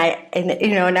them and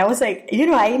I was like,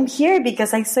 I am here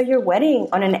because I saw your wedding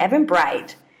on an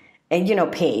Eventbrite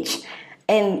and page.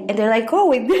 And they're like, oh,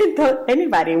 we didn't thought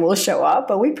anybody will show up,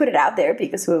 but we put it out there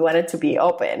because we wanted to be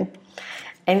open.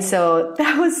 And so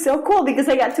that was so cool because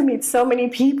I got to meet so many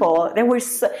people. It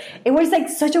was like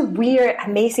such a weird,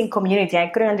 amazing community. I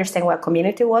couldn't understand what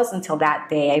community was until that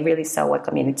day. I really saw what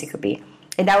community could be.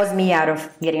 And that was me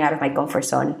getting out of my comfort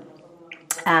zone.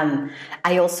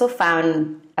 I also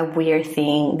found a weird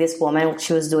thing. This woman,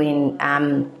 she was doing,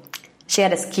 she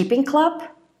had a skipping club.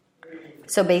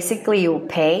 So basically you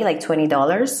pay like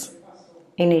 $20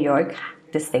 in New York.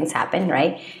 These things happen,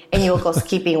 right? And you'll go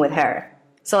skipping with her.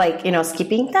 So like,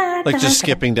 skipping.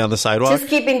 Skipping down the sidewalk? Just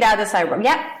skipping down the sidewalk.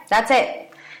 Yeah, that's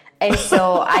it. And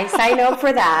so I signed up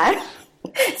for that.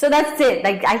 So that's it.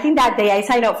 Like, I think that day I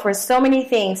signed up for so many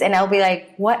things and I'll be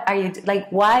like, why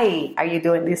are you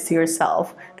doing this to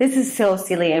yourself? This is so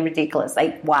silly and ridiculous.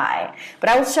 Like, why? But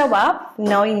I will show up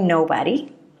knowing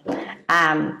nobody.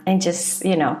 And just,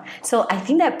 so I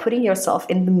think that putting yourself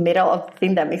in the middle of the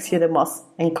thing that makes you the most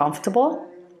uncomfortable,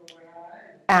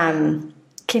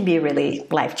 can be really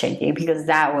life-changing because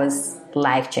that was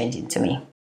life-changing to me.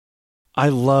 I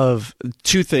love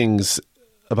 2 things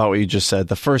about what you just said.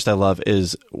 The first I love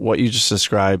is what you just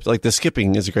described. Like the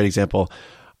skipping is a great example.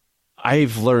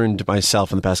 I've learned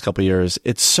myself in the past couple of years,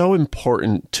 it's so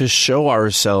important to show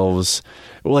ourselves,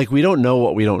 like we don't know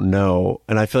what we don't know.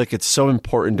 And I feel like it's so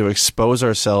important to expose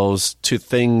ourselves to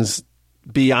things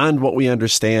beyond what we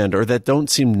understand or that don't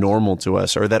seem normal to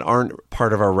us or that aren't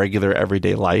part of our regular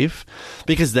everyday life,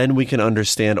 because then we can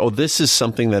understand, oh, this is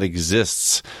something that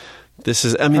exists. This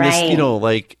is, right.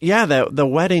 This, the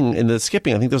wedding and the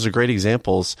skipping, I think those are great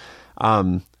examples.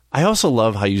 I also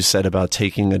love how you said about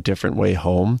taking a different way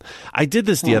home. I did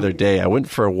this the other day. I went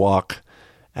for a walk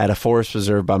at a forest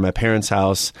preserve by my parents'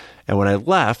 house. And when I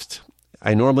left,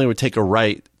 I normally would take a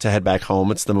right to head back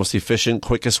home. It's the most efficient,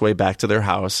 quickest way back to their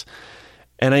house.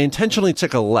 And I intentionally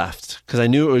took a left because I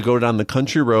knew it would go down the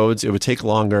country roads. It would take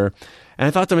longer. And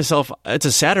I thought to myself, it's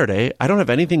a Saturday. I don't have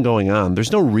anything going on.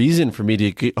 There's no reason for me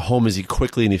to get home as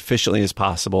quickly and efficiently as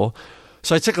possible.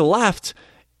 So I took a left.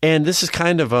 And this is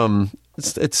kind of,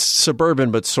 it's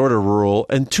suburban, but sort of rural.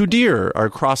 And 2 deer are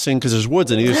crossing because there's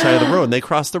woods on either side of the road. And they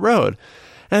cross the road.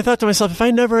 And I thought to myself, if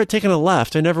I never had taken a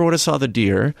left, I never would have saw the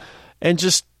deer and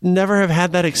just never have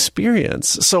had that experience.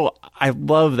 So I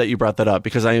love that you brought that up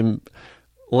because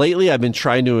lately I've been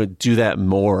trying to do that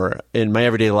more in my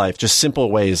everyday life. Just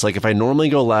simple ways. Like if I normally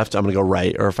go left, I'm going to go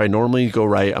right. Or if I normally go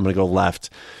right, I'm going to go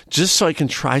left. Just so I can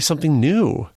try something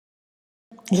new.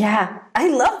 Yeah, I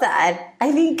love that. I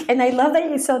love that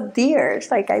you saw deers.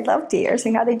 Like I love deers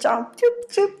and how they jump, choop,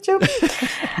 choop, choop.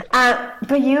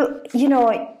 But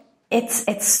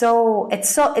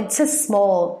it's a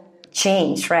small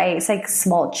change, right? It's like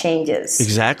small changes.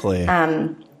 Exactly.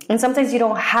 And sometimes you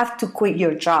don't have to quit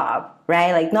your job,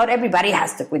 right? Like not everybody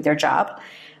has to quit their job.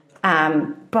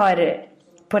 But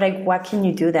like, what can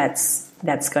you do that's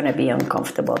going to be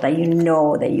uncomfortable, that you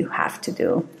know that you have to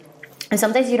do? And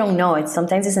sometimes you don't know it.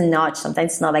 Sometimes it's a nudge.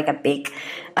 Sometimes it's not like a big,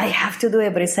 I have to do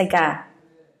it, but it's like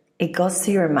it goes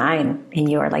to your mind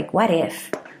and you're like, what if?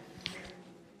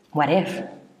 What if?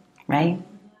 Right?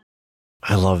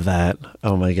 I love that.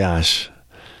 Oh my gosh.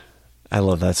 I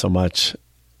love that so much.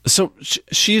 So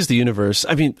She's the Universe.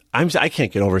 I mean, I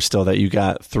can't get over still that you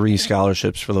got 3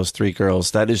 scholarships for those 3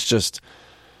 girls. That is just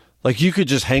like, you could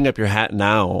just hang up your hat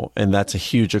now, and that's a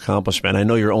huge accomplishment. I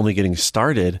know you're only getting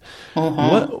started.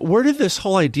 Where did this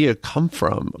whole idea come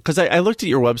from? Because I looked at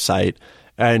your website,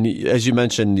 and as you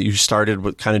mentioned, you started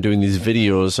with kind of doing these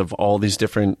videos of all these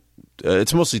different,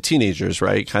 it's mostly teenagers,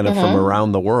 right? Kind of from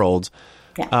around the world.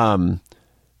 Yeah.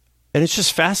 And it's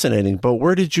just fascinating. But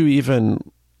where did you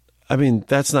even, I mean,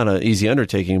 that's not an easy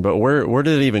undertaking, but where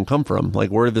did it even come from?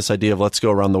 Like, where did this idea of let's go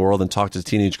around the world and talk to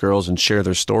teenage girls and share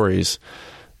their stories,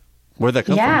 where'd that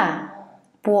come from? Yeah.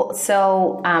 Well,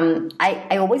 so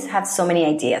I always have so many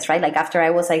ideas, right? Like after I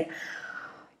was like,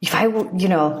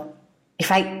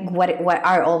 what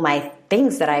are all my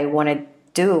things that I want to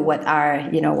do? What are,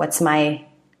 what's the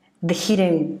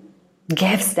hidden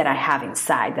gifts that I have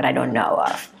inside that I don't know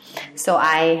of? So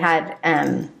I had,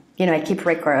 I keep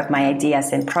record of my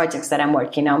ideas and projects that I'm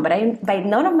working on, but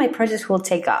none of my projects will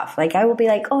take off. Like I will be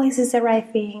like, oh, is this the right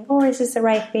thing? Or is this the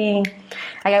right thing?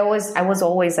 Like I was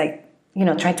always like,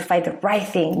 trying to find the right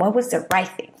thing. What was the right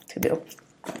thing to do?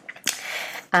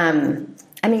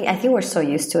 I mean, I think we're so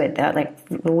used to it that like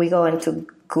we go into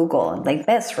Google, like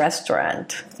best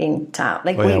restaurant in town.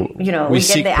 Like we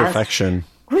seek perfection.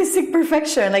 We seek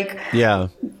perfection. Like, yeah.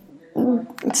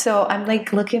 So I'm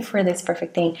like looking for this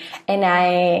perfect thing.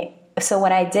 And so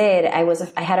what I did, I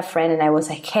had a friend and I was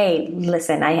like, hey,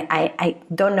 listen, I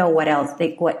don't know what else,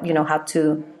 like what,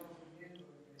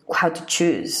 how to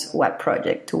choose what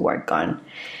project to work on.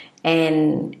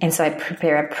 And so I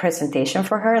prepared a presentation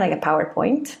for her, like a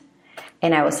PowerPoint.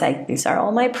 And I was like, these are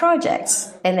all my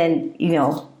projects. And then,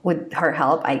 with her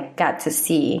help, I got to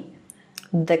see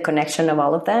the connection of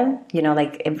all of them.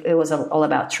 Like it was all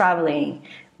about traveling,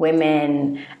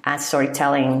 women,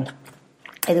 storytelling,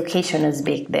 education is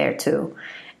big there too.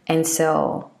 And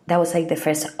so that was like the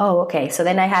first, okay. So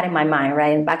then I had in my mind,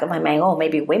 right, in the back of my mind,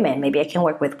 maybe women, maybe I can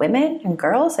work with women and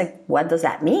girls. Like, what does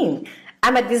that mean?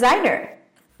 I'm a designer.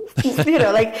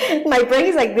 Like my brain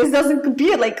is like, this doesn't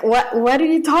compute. Like, what are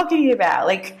you talking about?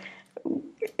 Like,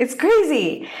 it's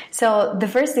crazy. So the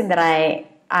first thing that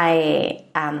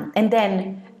and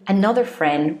then another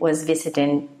friend was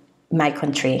visiting my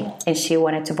country and she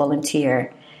wanted to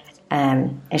volunteer.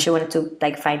 And she wanted to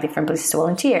like find different places to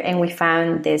volunteer. And we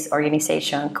found this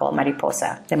organization called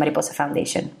Mariposa, the Mariposa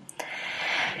Foundation.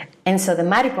 And so the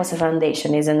Mariposa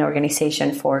Foundation is an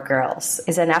organization for girls.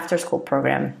 It's an after-school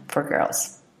program for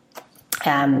girls.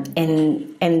 And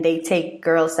they take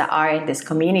girls that are in this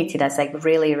community that's like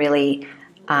really, really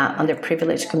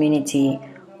underprivileged community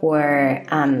where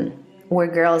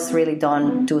girls really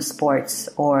don't do sports,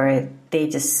 or they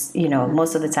just,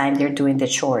 most of the time they're doing the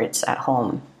chores at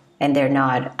home and they're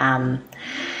not,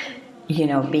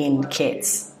 being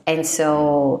kids. And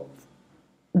so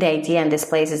the idea in this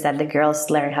place is that the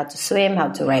girls learn how to swim, how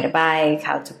to ride a bike,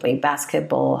 how to play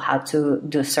basketball, how to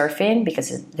do surfing,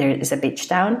 because there is a beach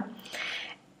town.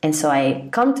 And so I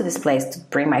come to this place to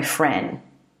bring my friend.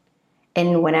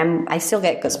 And I still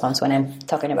get goosebumps when I'm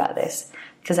talking about this,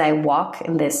 because I walk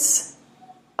in this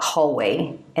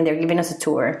hallway and they're giving us a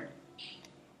tour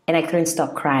and I couldn't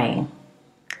stop crying.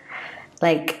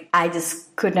 Like, I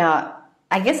just could not.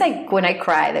 I guess when I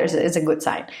cry, it's a good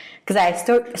sign, because I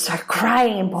start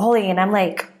crying and bawling, and I'm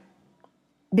like,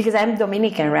 because I'm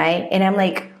Dominican, right? And I'm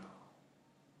like,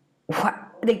 what?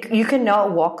 Like, you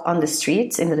cannot walk on the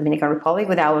streets in the Dominican Republic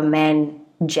without a man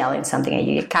yelling something at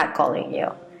you, catcalling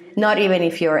you, not even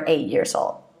if you're 8 years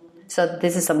old. So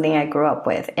this is something I grew up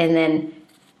with. And then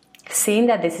seeing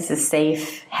that this is a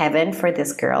safe haven for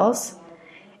these girls,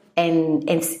 and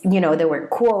there were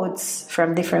quotes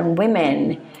from different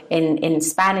women in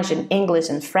Spanish and English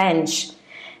and French.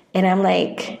 And I'm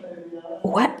like,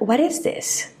 what is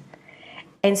this?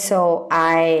 And so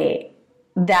I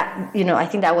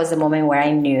think that was the moment where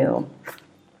I knew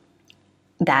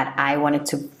that I wanted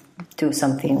to do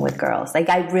something with girls. Like,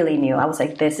 I really knew. I was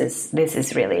like, this is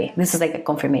like a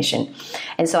confirmation.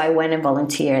 And so I went and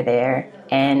volunteered there,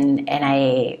 and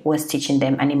I was teaching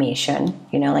them animation.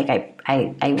 Like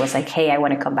I was like, hey, I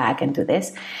want to come back and do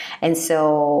this. And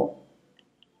so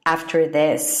after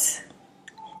this,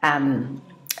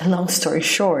 long story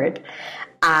short,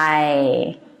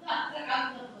 I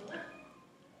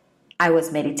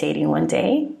was meditating one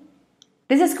day.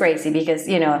 This is crazy because,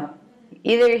 either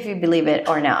if you believe it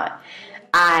or not,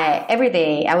 every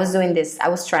day I was doing this, I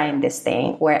was trying this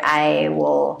thing where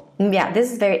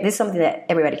this is something that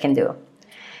everybody can do.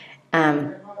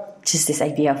 Just this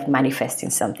idea of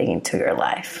manifesting something into your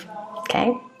life.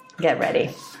 Okay? Get ready.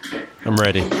 I'm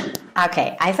ready.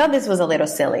 Okay, I thought this was a little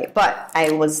silly, but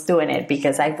I was doing it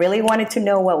because I really wanted to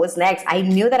know what was next. I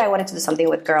knew that I wanted to do something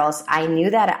with girls. I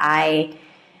knew that I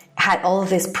had all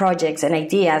of these projects and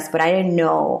ideas, but I didn't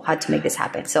know how to make this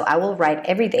happen. So I will write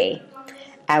every day.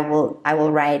 I will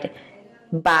write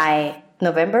by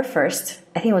November 1st.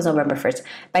 I think it was November 1st.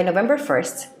 By November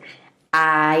 1st,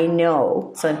 I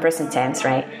know, so in present tense,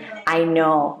 right? I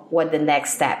know what the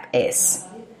next step is.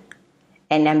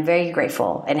 And I'm very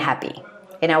grateful and happy.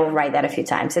 And I will write that a few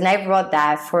times. And I wrote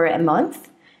that for a month,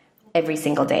 every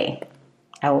single day.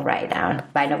 I will write down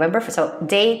by November 1st. So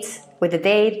with the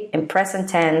date in present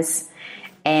tense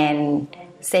and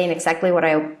saying exactly what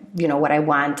I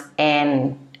want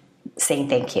and saying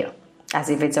thank you as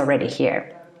if it's already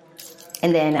here.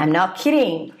 And then I'm not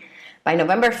kidding. By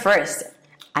November 1st,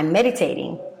 I'm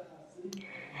meditating.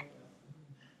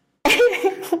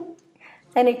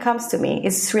 And it comes to me.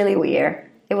 It's really weird.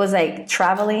 It was like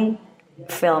traveling,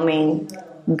 filming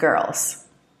girls.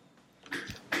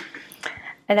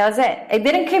 And that was it. It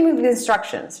didn't come with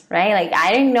instructions, right? Like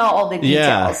I didn't know all the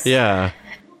details. Yeah.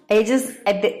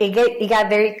 It got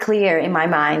very clear in my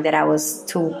mind that I was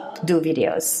to do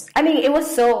videos. I mean, it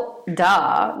was so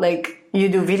duh. Like you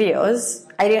do videos.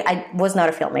 I was not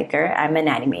a filmmaker. I'm an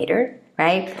animator,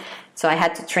 right? So I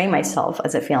had to train myself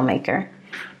as a filmmaker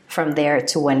from there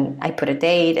to when I put a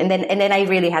date, and then I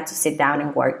really had to sit down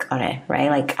and work on it, right?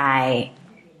 Like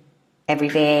every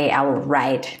day I will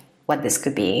write what this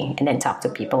could be, and then talk to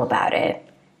people about it,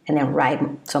 and then write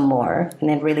some more, and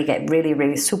then really get really,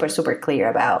 really super, super clear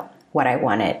about what I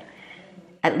wanted,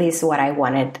 at least what I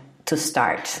wanted to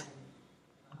start.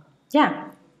 Yeah,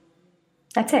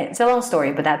 that's it. It's a long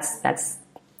story, but that's.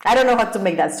 I don't know how to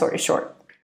make that story short.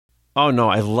 Oh no,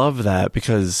 I love that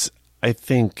because I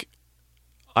think.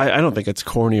 I don't think it's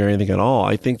corny or anything at all.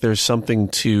 I think there's something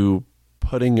to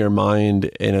putting your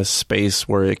mind in a space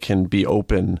where it can be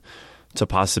open to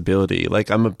possibility.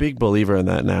 Like I'm a big believer in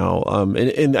that now.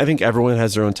 And I think everyone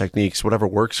has their own techniques, whatever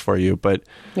works for you. But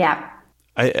yeah,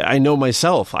 I know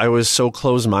myself, I was so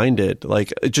close-minded.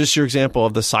 Like just your example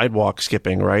of the sidewalk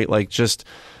skipping, right? Like just,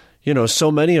 so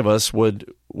many of us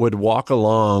would walk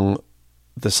along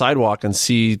the sidewalk and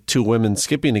see two women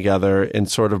skipping together and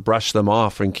sort of brush them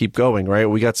off and keep going, right?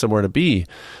 We got somewhere to be.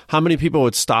 How many people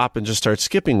would stop and just start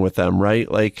skipping with them, right?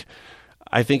 Like,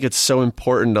 I think it's so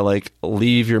important to like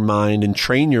leave your mind and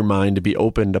train your mind to be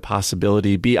open to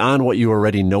possibility beyond what you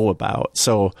already know about.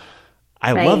 So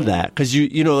I love that because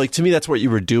like to me, that's what you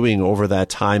were doing over that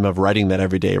time of writing that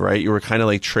every day, right? You were kind of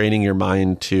like training your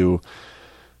mind to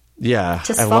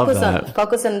just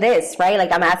focus on this, right?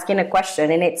 Like I'm asking a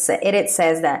question, and it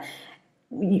says that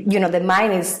the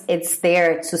mind it's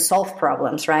there to solve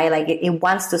problems, right? Like it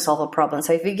wants to solve a problem.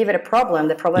 So if you give it a problem,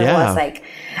 the problem was like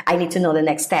I need to know the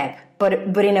next step, but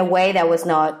in a way that was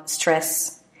not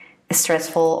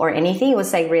stressful or anything. It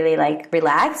was like really like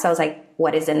relaxed. So I was like,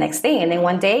 what is the next thing? And then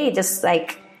one day, it just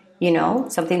like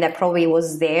something that probably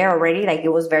was there already, like it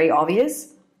was very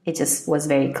obvious. It just was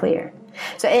very clear.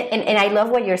 So, and I love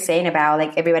what you're saying about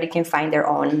like everybody can find their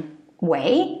own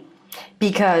way,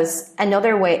 because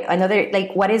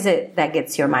what is it that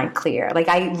gets your mind clear? Like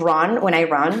when I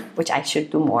run, which I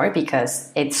should do more because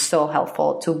it's so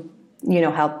helpful to,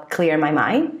 help clear my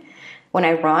mind. When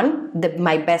I run,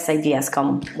 my best ideas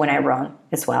come when I run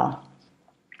as well.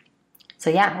 So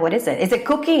yeah, what is it? Is it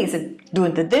cooking? Is it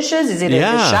doing the dishes? Is it in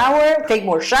the shower? Take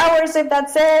more showers if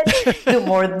that's it. Do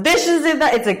more dishes if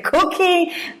it's a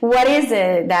cooking. What is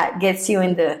it that gets you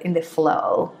in the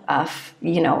flow of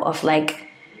of like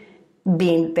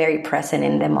being very present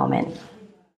in the moment?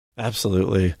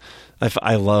 Absolutely.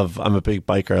 I'm a big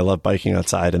biker. I love biking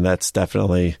outside, and that's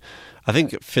definitely, I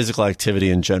think physical activity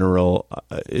in general,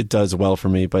 it does well for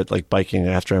me, but like biking,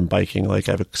 after I'm biking, like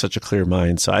I have such a clear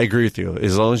mind. So I agree with you.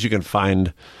 As long as you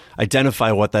can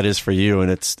identify what that is for you,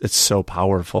 and it's so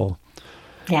powerful.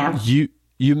 Yeah.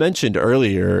 You mentioned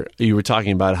earlier, you were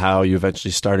talking about how you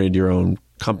eventually started your own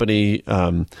company,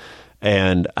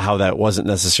 and how that wasn't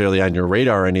necessarily on your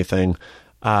radar or anything.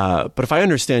 But if I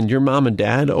understand, your mom and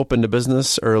dad opened a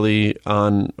business early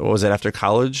on. Was it after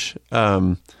college?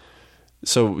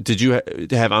 So did you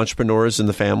have entrepreneurs in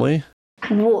the family?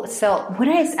 Well, so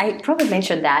I probably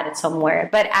mentioned that somewhere,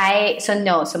 but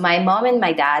so my mom and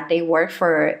my dad, they work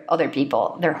for other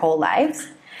people their whole lives.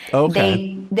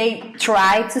 Okay. They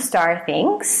try to start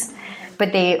things,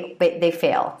 but they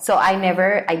fail. So I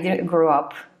didn't grow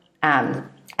up. I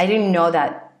didn't know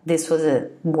that this was a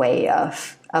way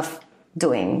of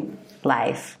doing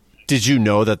life. Did you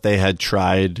know that they had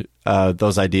tried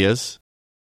those ideas?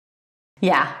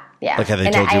 Yeah. Like, have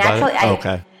they told you about it?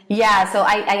 Okay. Yeah, so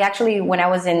I actually, when I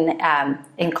was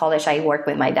in college, I worked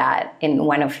with my dad in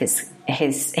one of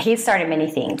he started many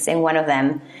things. In one of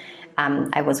them,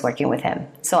 I was working with him.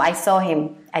 So I saw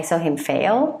him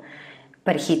fail,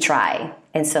 but he tried.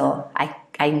 And so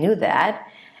I knew that.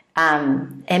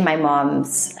 And my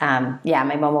mom's,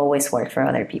 my mom always worked for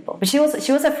other people, but she was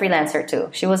a freelancer too.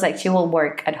 She will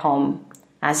work at home.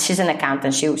 She's an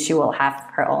accountant. She will have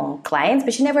her own clients,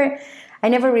 but I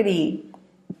never really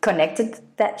connected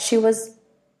that she was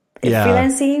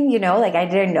freelancing, like I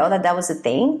didn't know that was a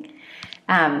thing.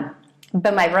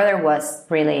 But my brother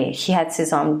he had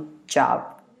his own job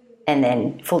and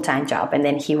then full-time job. And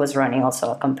then he was running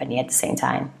also a company at the same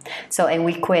time. So, and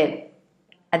we quit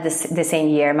at the same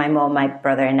year. My mom, my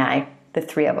brother and I, the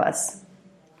three of us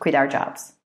quit our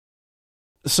jobs.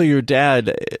 So your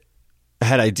dad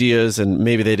had ideas and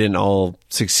maybe they didn't all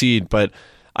succeed, but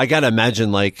I got to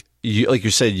imagine like you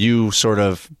said, you sort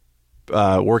of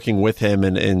working with him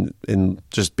and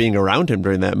just being around him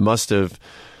during that must have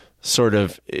sort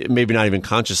of, maybe not even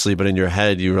consciously, but in your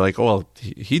head, you were like, oh, well,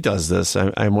 he does this.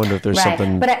 I wonder if there's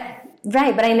something. But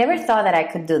I never thought that I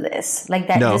could do this. Like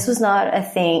that, no. This was not a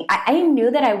thing. I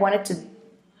knew that I wanted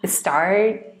to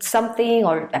start something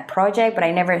or a project, but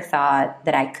I never thought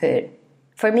that I could.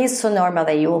 For me, it's so normal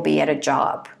that you will be at a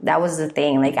job. That was the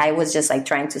thing. Like I was just like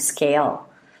trying to scale,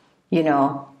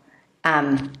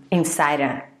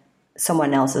 inside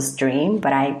someone else's dream,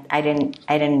 but I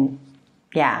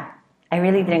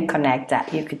really didn't connect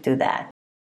that you could do that.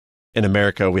 In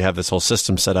America, we have this whole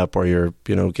system set up where you're,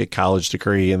 get college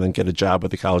degree and then get a job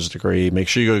with a college degree, make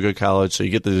sure you go to good college so you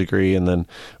get the degree and then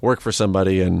work for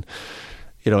somebody. And,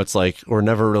 it's like we're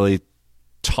never really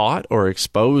taught or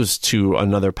exposed to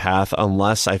another path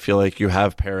unless I feel like you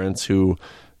have parents who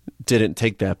didn't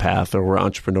take that path or were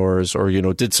entrepreneurs or,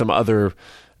 did some other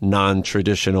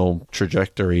non-traditional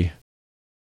trajectory.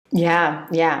 Yeah.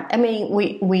 I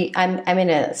mean, I'm in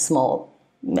a small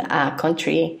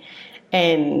country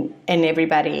and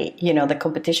everybody, the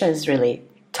competition is really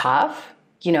tough.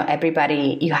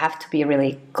 Everybody, you have to be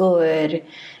really good.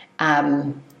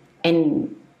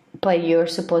 But you're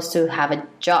supposed to have a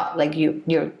job, like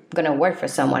you're going to work for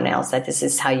someone else, that this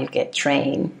is how you get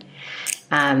trained.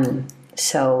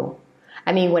 So,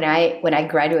 I mean, when I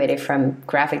graduated from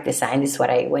graphic design, this is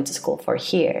what I went to school for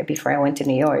here before I went to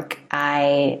New York.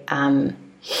 I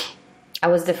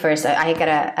was the first, I got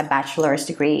a bachelor's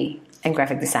degree in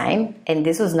graphic design, and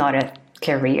this was not a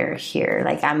career here.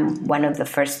 Like I'm one of the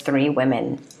first 3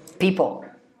 women people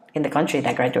in the country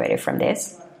that graduated from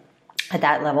this at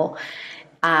that level.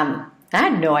 I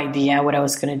had no idea what I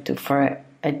was going to do for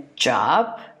a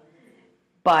job,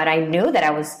 but I knew that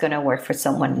I was going to work for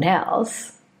someone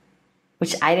else,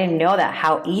 which I didn't know that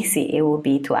how easy it would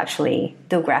be to actually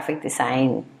do graphic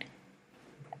design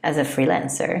as a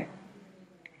freelancer.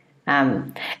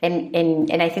 And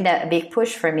I think that a big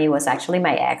push for me was actually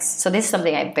my ex. So this is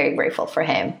something I'm very grateful for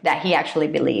him, that he actually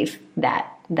believed that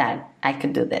I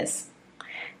could do this.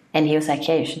 And he was like,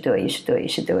 yeah, you should do it. You should do it. You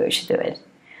should do it. You should do it.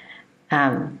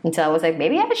 And so I was like,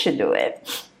 maybe I should do it.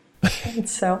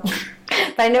 So,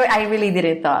 but I really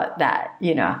didn't thought that,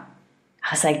 I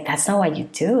was like, that's not what you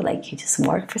do. Like you just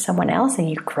work for someone else and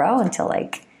you grow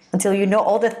until you know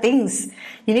all the things.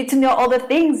 You need to know all the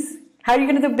things. How are you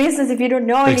going to do business if you don't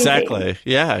know anything? Exactly.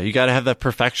 Yeah. You got to have that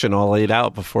perfection all laid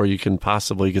out before you can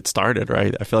possibly get started,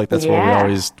 right? I feel like that's where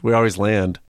we always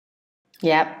land.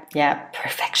 Yep.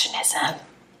 Perfectionism.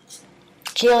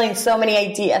 Killing so many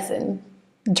ideas and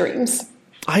dreams.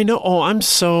 I know. Oh, I'm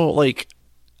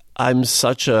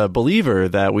such a believer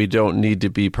that we don't need to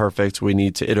be perfect. We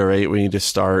need to iterate. We need to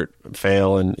start,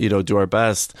 fail, and, do our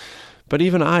best. But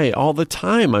even all the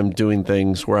time, I'm doing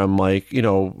things where I'm like,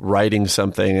 writing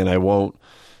something and I won't,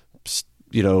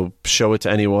 show it to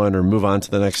anyone or move on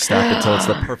to the next step until it's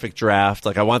the perfect draft.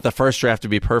 Like I want the first draft to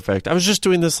be perfect. I was just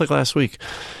doing this like last week.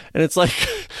 And it's like,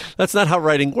 that's not how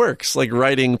writing works. Like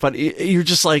writing, but you're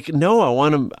just like,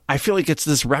 no, I feel like it's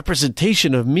this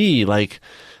representation of me. Like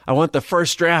I want the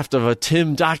first draft of a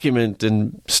Tim document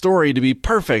and story to be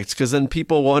perfect because then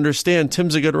people will understand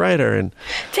Tim's a good writer. And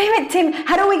damn it, Tim,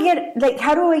 how do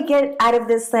we get out of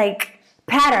this like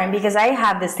pattern? Because I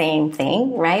have the same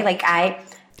thing, right? Like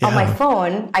On my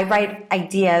phone, I write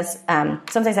ideas.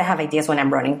 Sometimes I have ideas when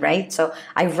I'm running, right? So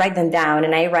I write them down,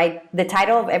 and I write the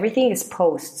title of everything is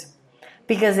post,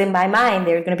 because in my mind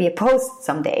there's going to be a post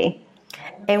someday.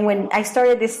 And when I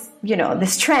started this,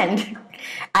 this trend,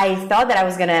 I thought that I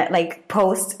was going to like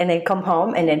post and then come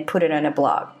home and then put it on a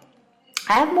blog.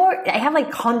 I have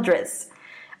like hundreds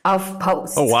of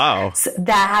posts. Oh, wow.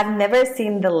 That have never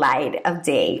seen the light of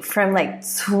day from like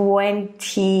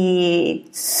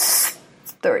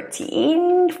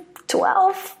 2013,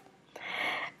 12.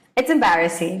 It's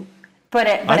embarrassing. But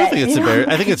I don't think it's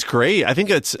embarrassing. I think it's great. I think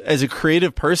it's, as a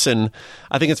creative person,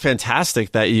 I think it's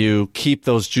fantastic that you keep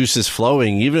those juices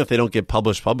flowing, even if they don't get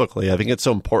published publicly. I think it's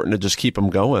so important to just keep them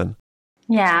going.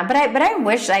 Yeah, but I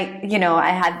wish I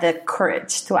had the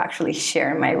courage to actually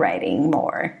share my writing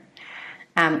more.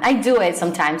 I do it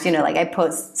sometimes, like I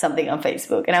post something on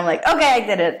Facebook and I'm like, okay, I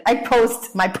did it. I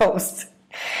post my post.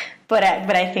 But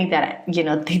I think that,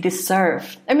 they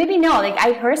deserve, or maybe no, like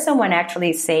I heard someone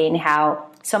actually saying how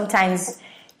sometimes,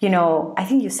 I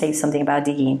think you say something about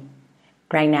digging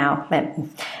right now. Maybe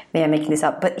I'm making this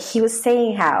up, but he was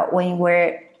saying how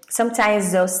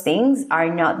sometimes those things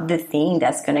are not the thing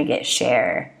that's going to get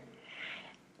shared.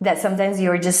 That sometimes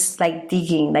you're just like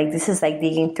digging, like this is like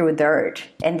digging through dirt,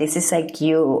 and this is like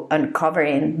you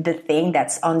uncovering the thing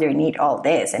that's underneath all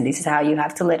this, and this is how you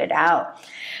have to let it out.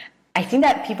 I think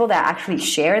that people that actually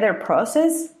share their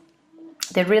process,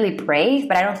 they're really brave,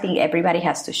 but I don't think everybody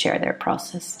has to share their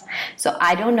process. So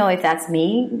I don't know if that's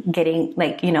me getting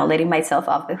like, letting myself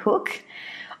off the hook,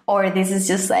 or this is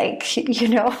just like, is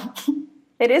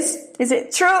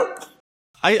it true?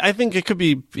 I think it could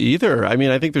be either. I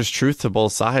mean, I think there's truth to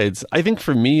both sides. I think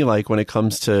for me, like when it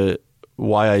comes to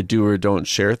why I do or don't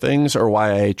share things, or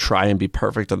why I try and be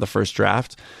perfect on the first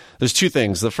draft, there's two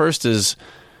things. The first is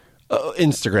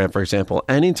Instagram, for example.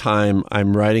 Anytime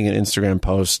I'm writing an Instagram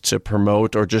post to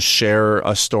promote or just share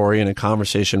a story and a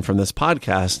conversation from this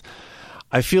podcast,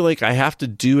 I feel like I have to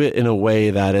do it in a way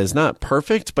that is not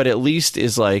perfect, but at least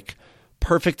is like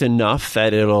perfect enough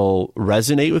that it'll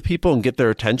resonate with people and get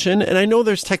their attention. And I know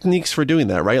there's techniques for doing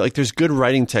that, right? Like there's good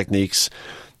writing techniques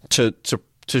to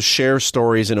share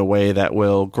stories in a way that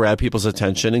will grab people's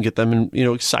attention and get them,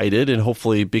 excited and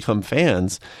hopefully become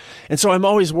fans. And so I'm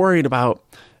always worried about,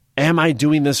 am I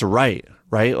doing this right?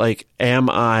 Right? Like,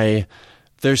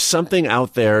 there's something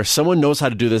out there, someone knows how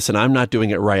to do this and I'm not doing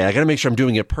it right. I got to make sure I'm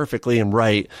doing it perfectly and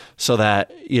right so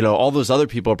that, all those other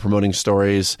people are promoting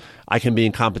stories, I can be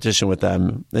in competition with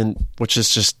them, and which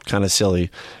is just kind of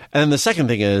silly. And then the second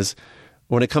thing is,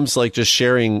 when it comes to like just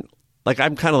sharing, like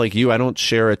I'm kind of like you, I don't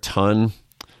share a ton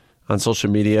on social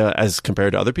media as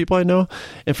compared to other people I know.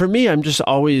 And for me, I'm just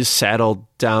always saddled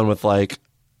down with like,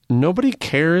 nobody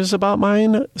cares about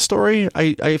my story,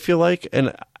 I feel like.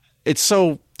 And it's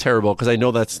so terrible because I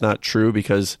know that's not true,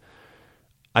 because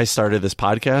I started this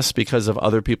podcast because of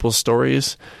other people's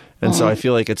stories. And so I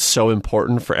feel like it's so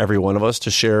important for every one of us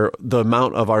to share the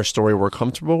amount of our story we're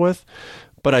comfortable with.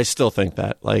 But I still think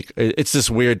that like it's this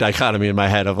weird dichotomy in my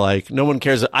head of like, no one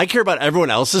cares. I care about everyone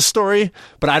else's story,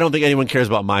 but I don't think anyone cares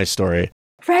about my story.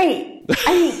 Right.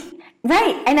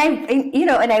 Right. And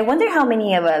I wonder how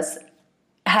many of us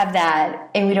have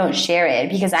that and we don't share it,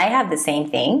 because I have the same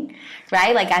thing,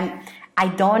 right? Like I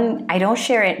don't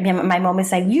share it. My mom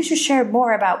is like, you should share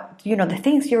more about, the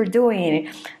things you're doing.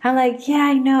 I'm like, yeah,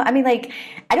 I know. I mean, like,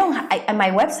 on my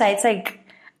website, it's like,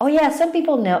 oh yeah, some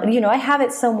people know, I have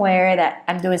it somewhere that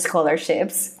I'm doing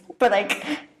scholarships, but like,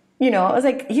 I was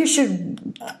like, you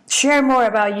should share more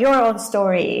about your own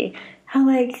story. I'm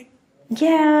like,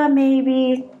 yeah,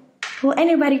 maybe. Will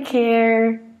anybody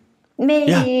care?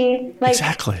 Maybe. Yeah, like,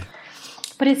 exactly.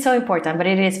 But it's so important. But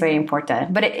it is very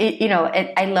important. But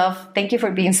thank you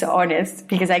for being so honest,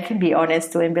 because I can be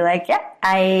honest too and be like, yeah,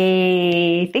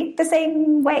 I think the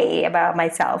same way about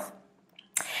myself.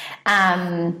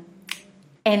 I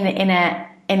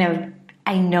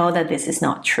know that this is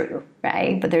not true,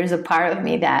 right? But there's a part of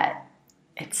me that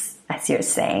it's, as you're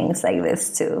saying, it's like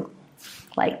this too,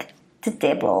 like the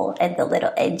devil and the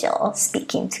little angel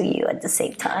speaking to you at the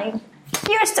same time.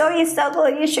 Your story is so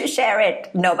good, you should share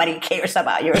it. Nobody cares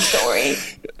about your story.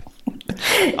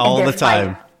 All the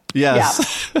time.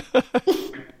 Yes.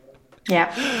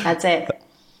 Yeah, that's it.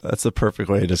 That's the perfect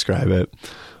way to describe it.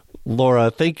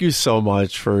 Laura, thank you so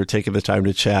much for taking the time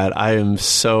to chat. I am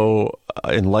so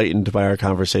enlightened by our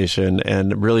conversation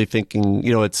and really thinking,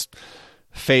 it's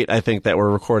fate, I think, that we're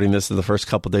recording this in the first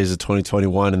couple of days of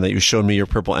 2021 and that you showed me your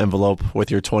purple envelope with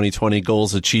your 2020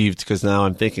 goals achieved, because now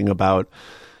I'm thinking about,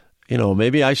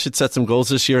 maybe I should set some goals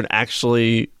this year and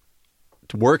actually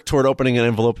work toward opening an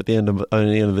envelope at the end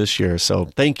of this year. So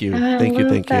thank you. Thank you.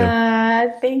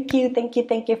 Thank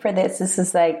you for this. This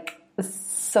is like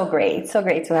so great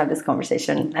to have this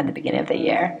conversation at the beginning of the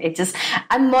year.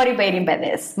 I'm motivated by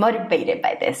this.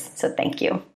 So thank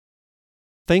you.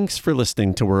 Thanks for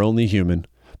listening to We're Only Human.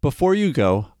 Before you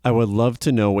go, I would love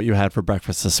to know what you had for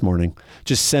breakfast this morning.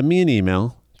 Just send me an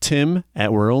email,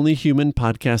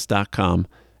 tim@we'reonlyhumanpodcast.com,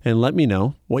 and let me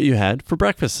know what you had for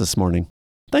breakfast this morning.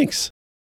 Thanks.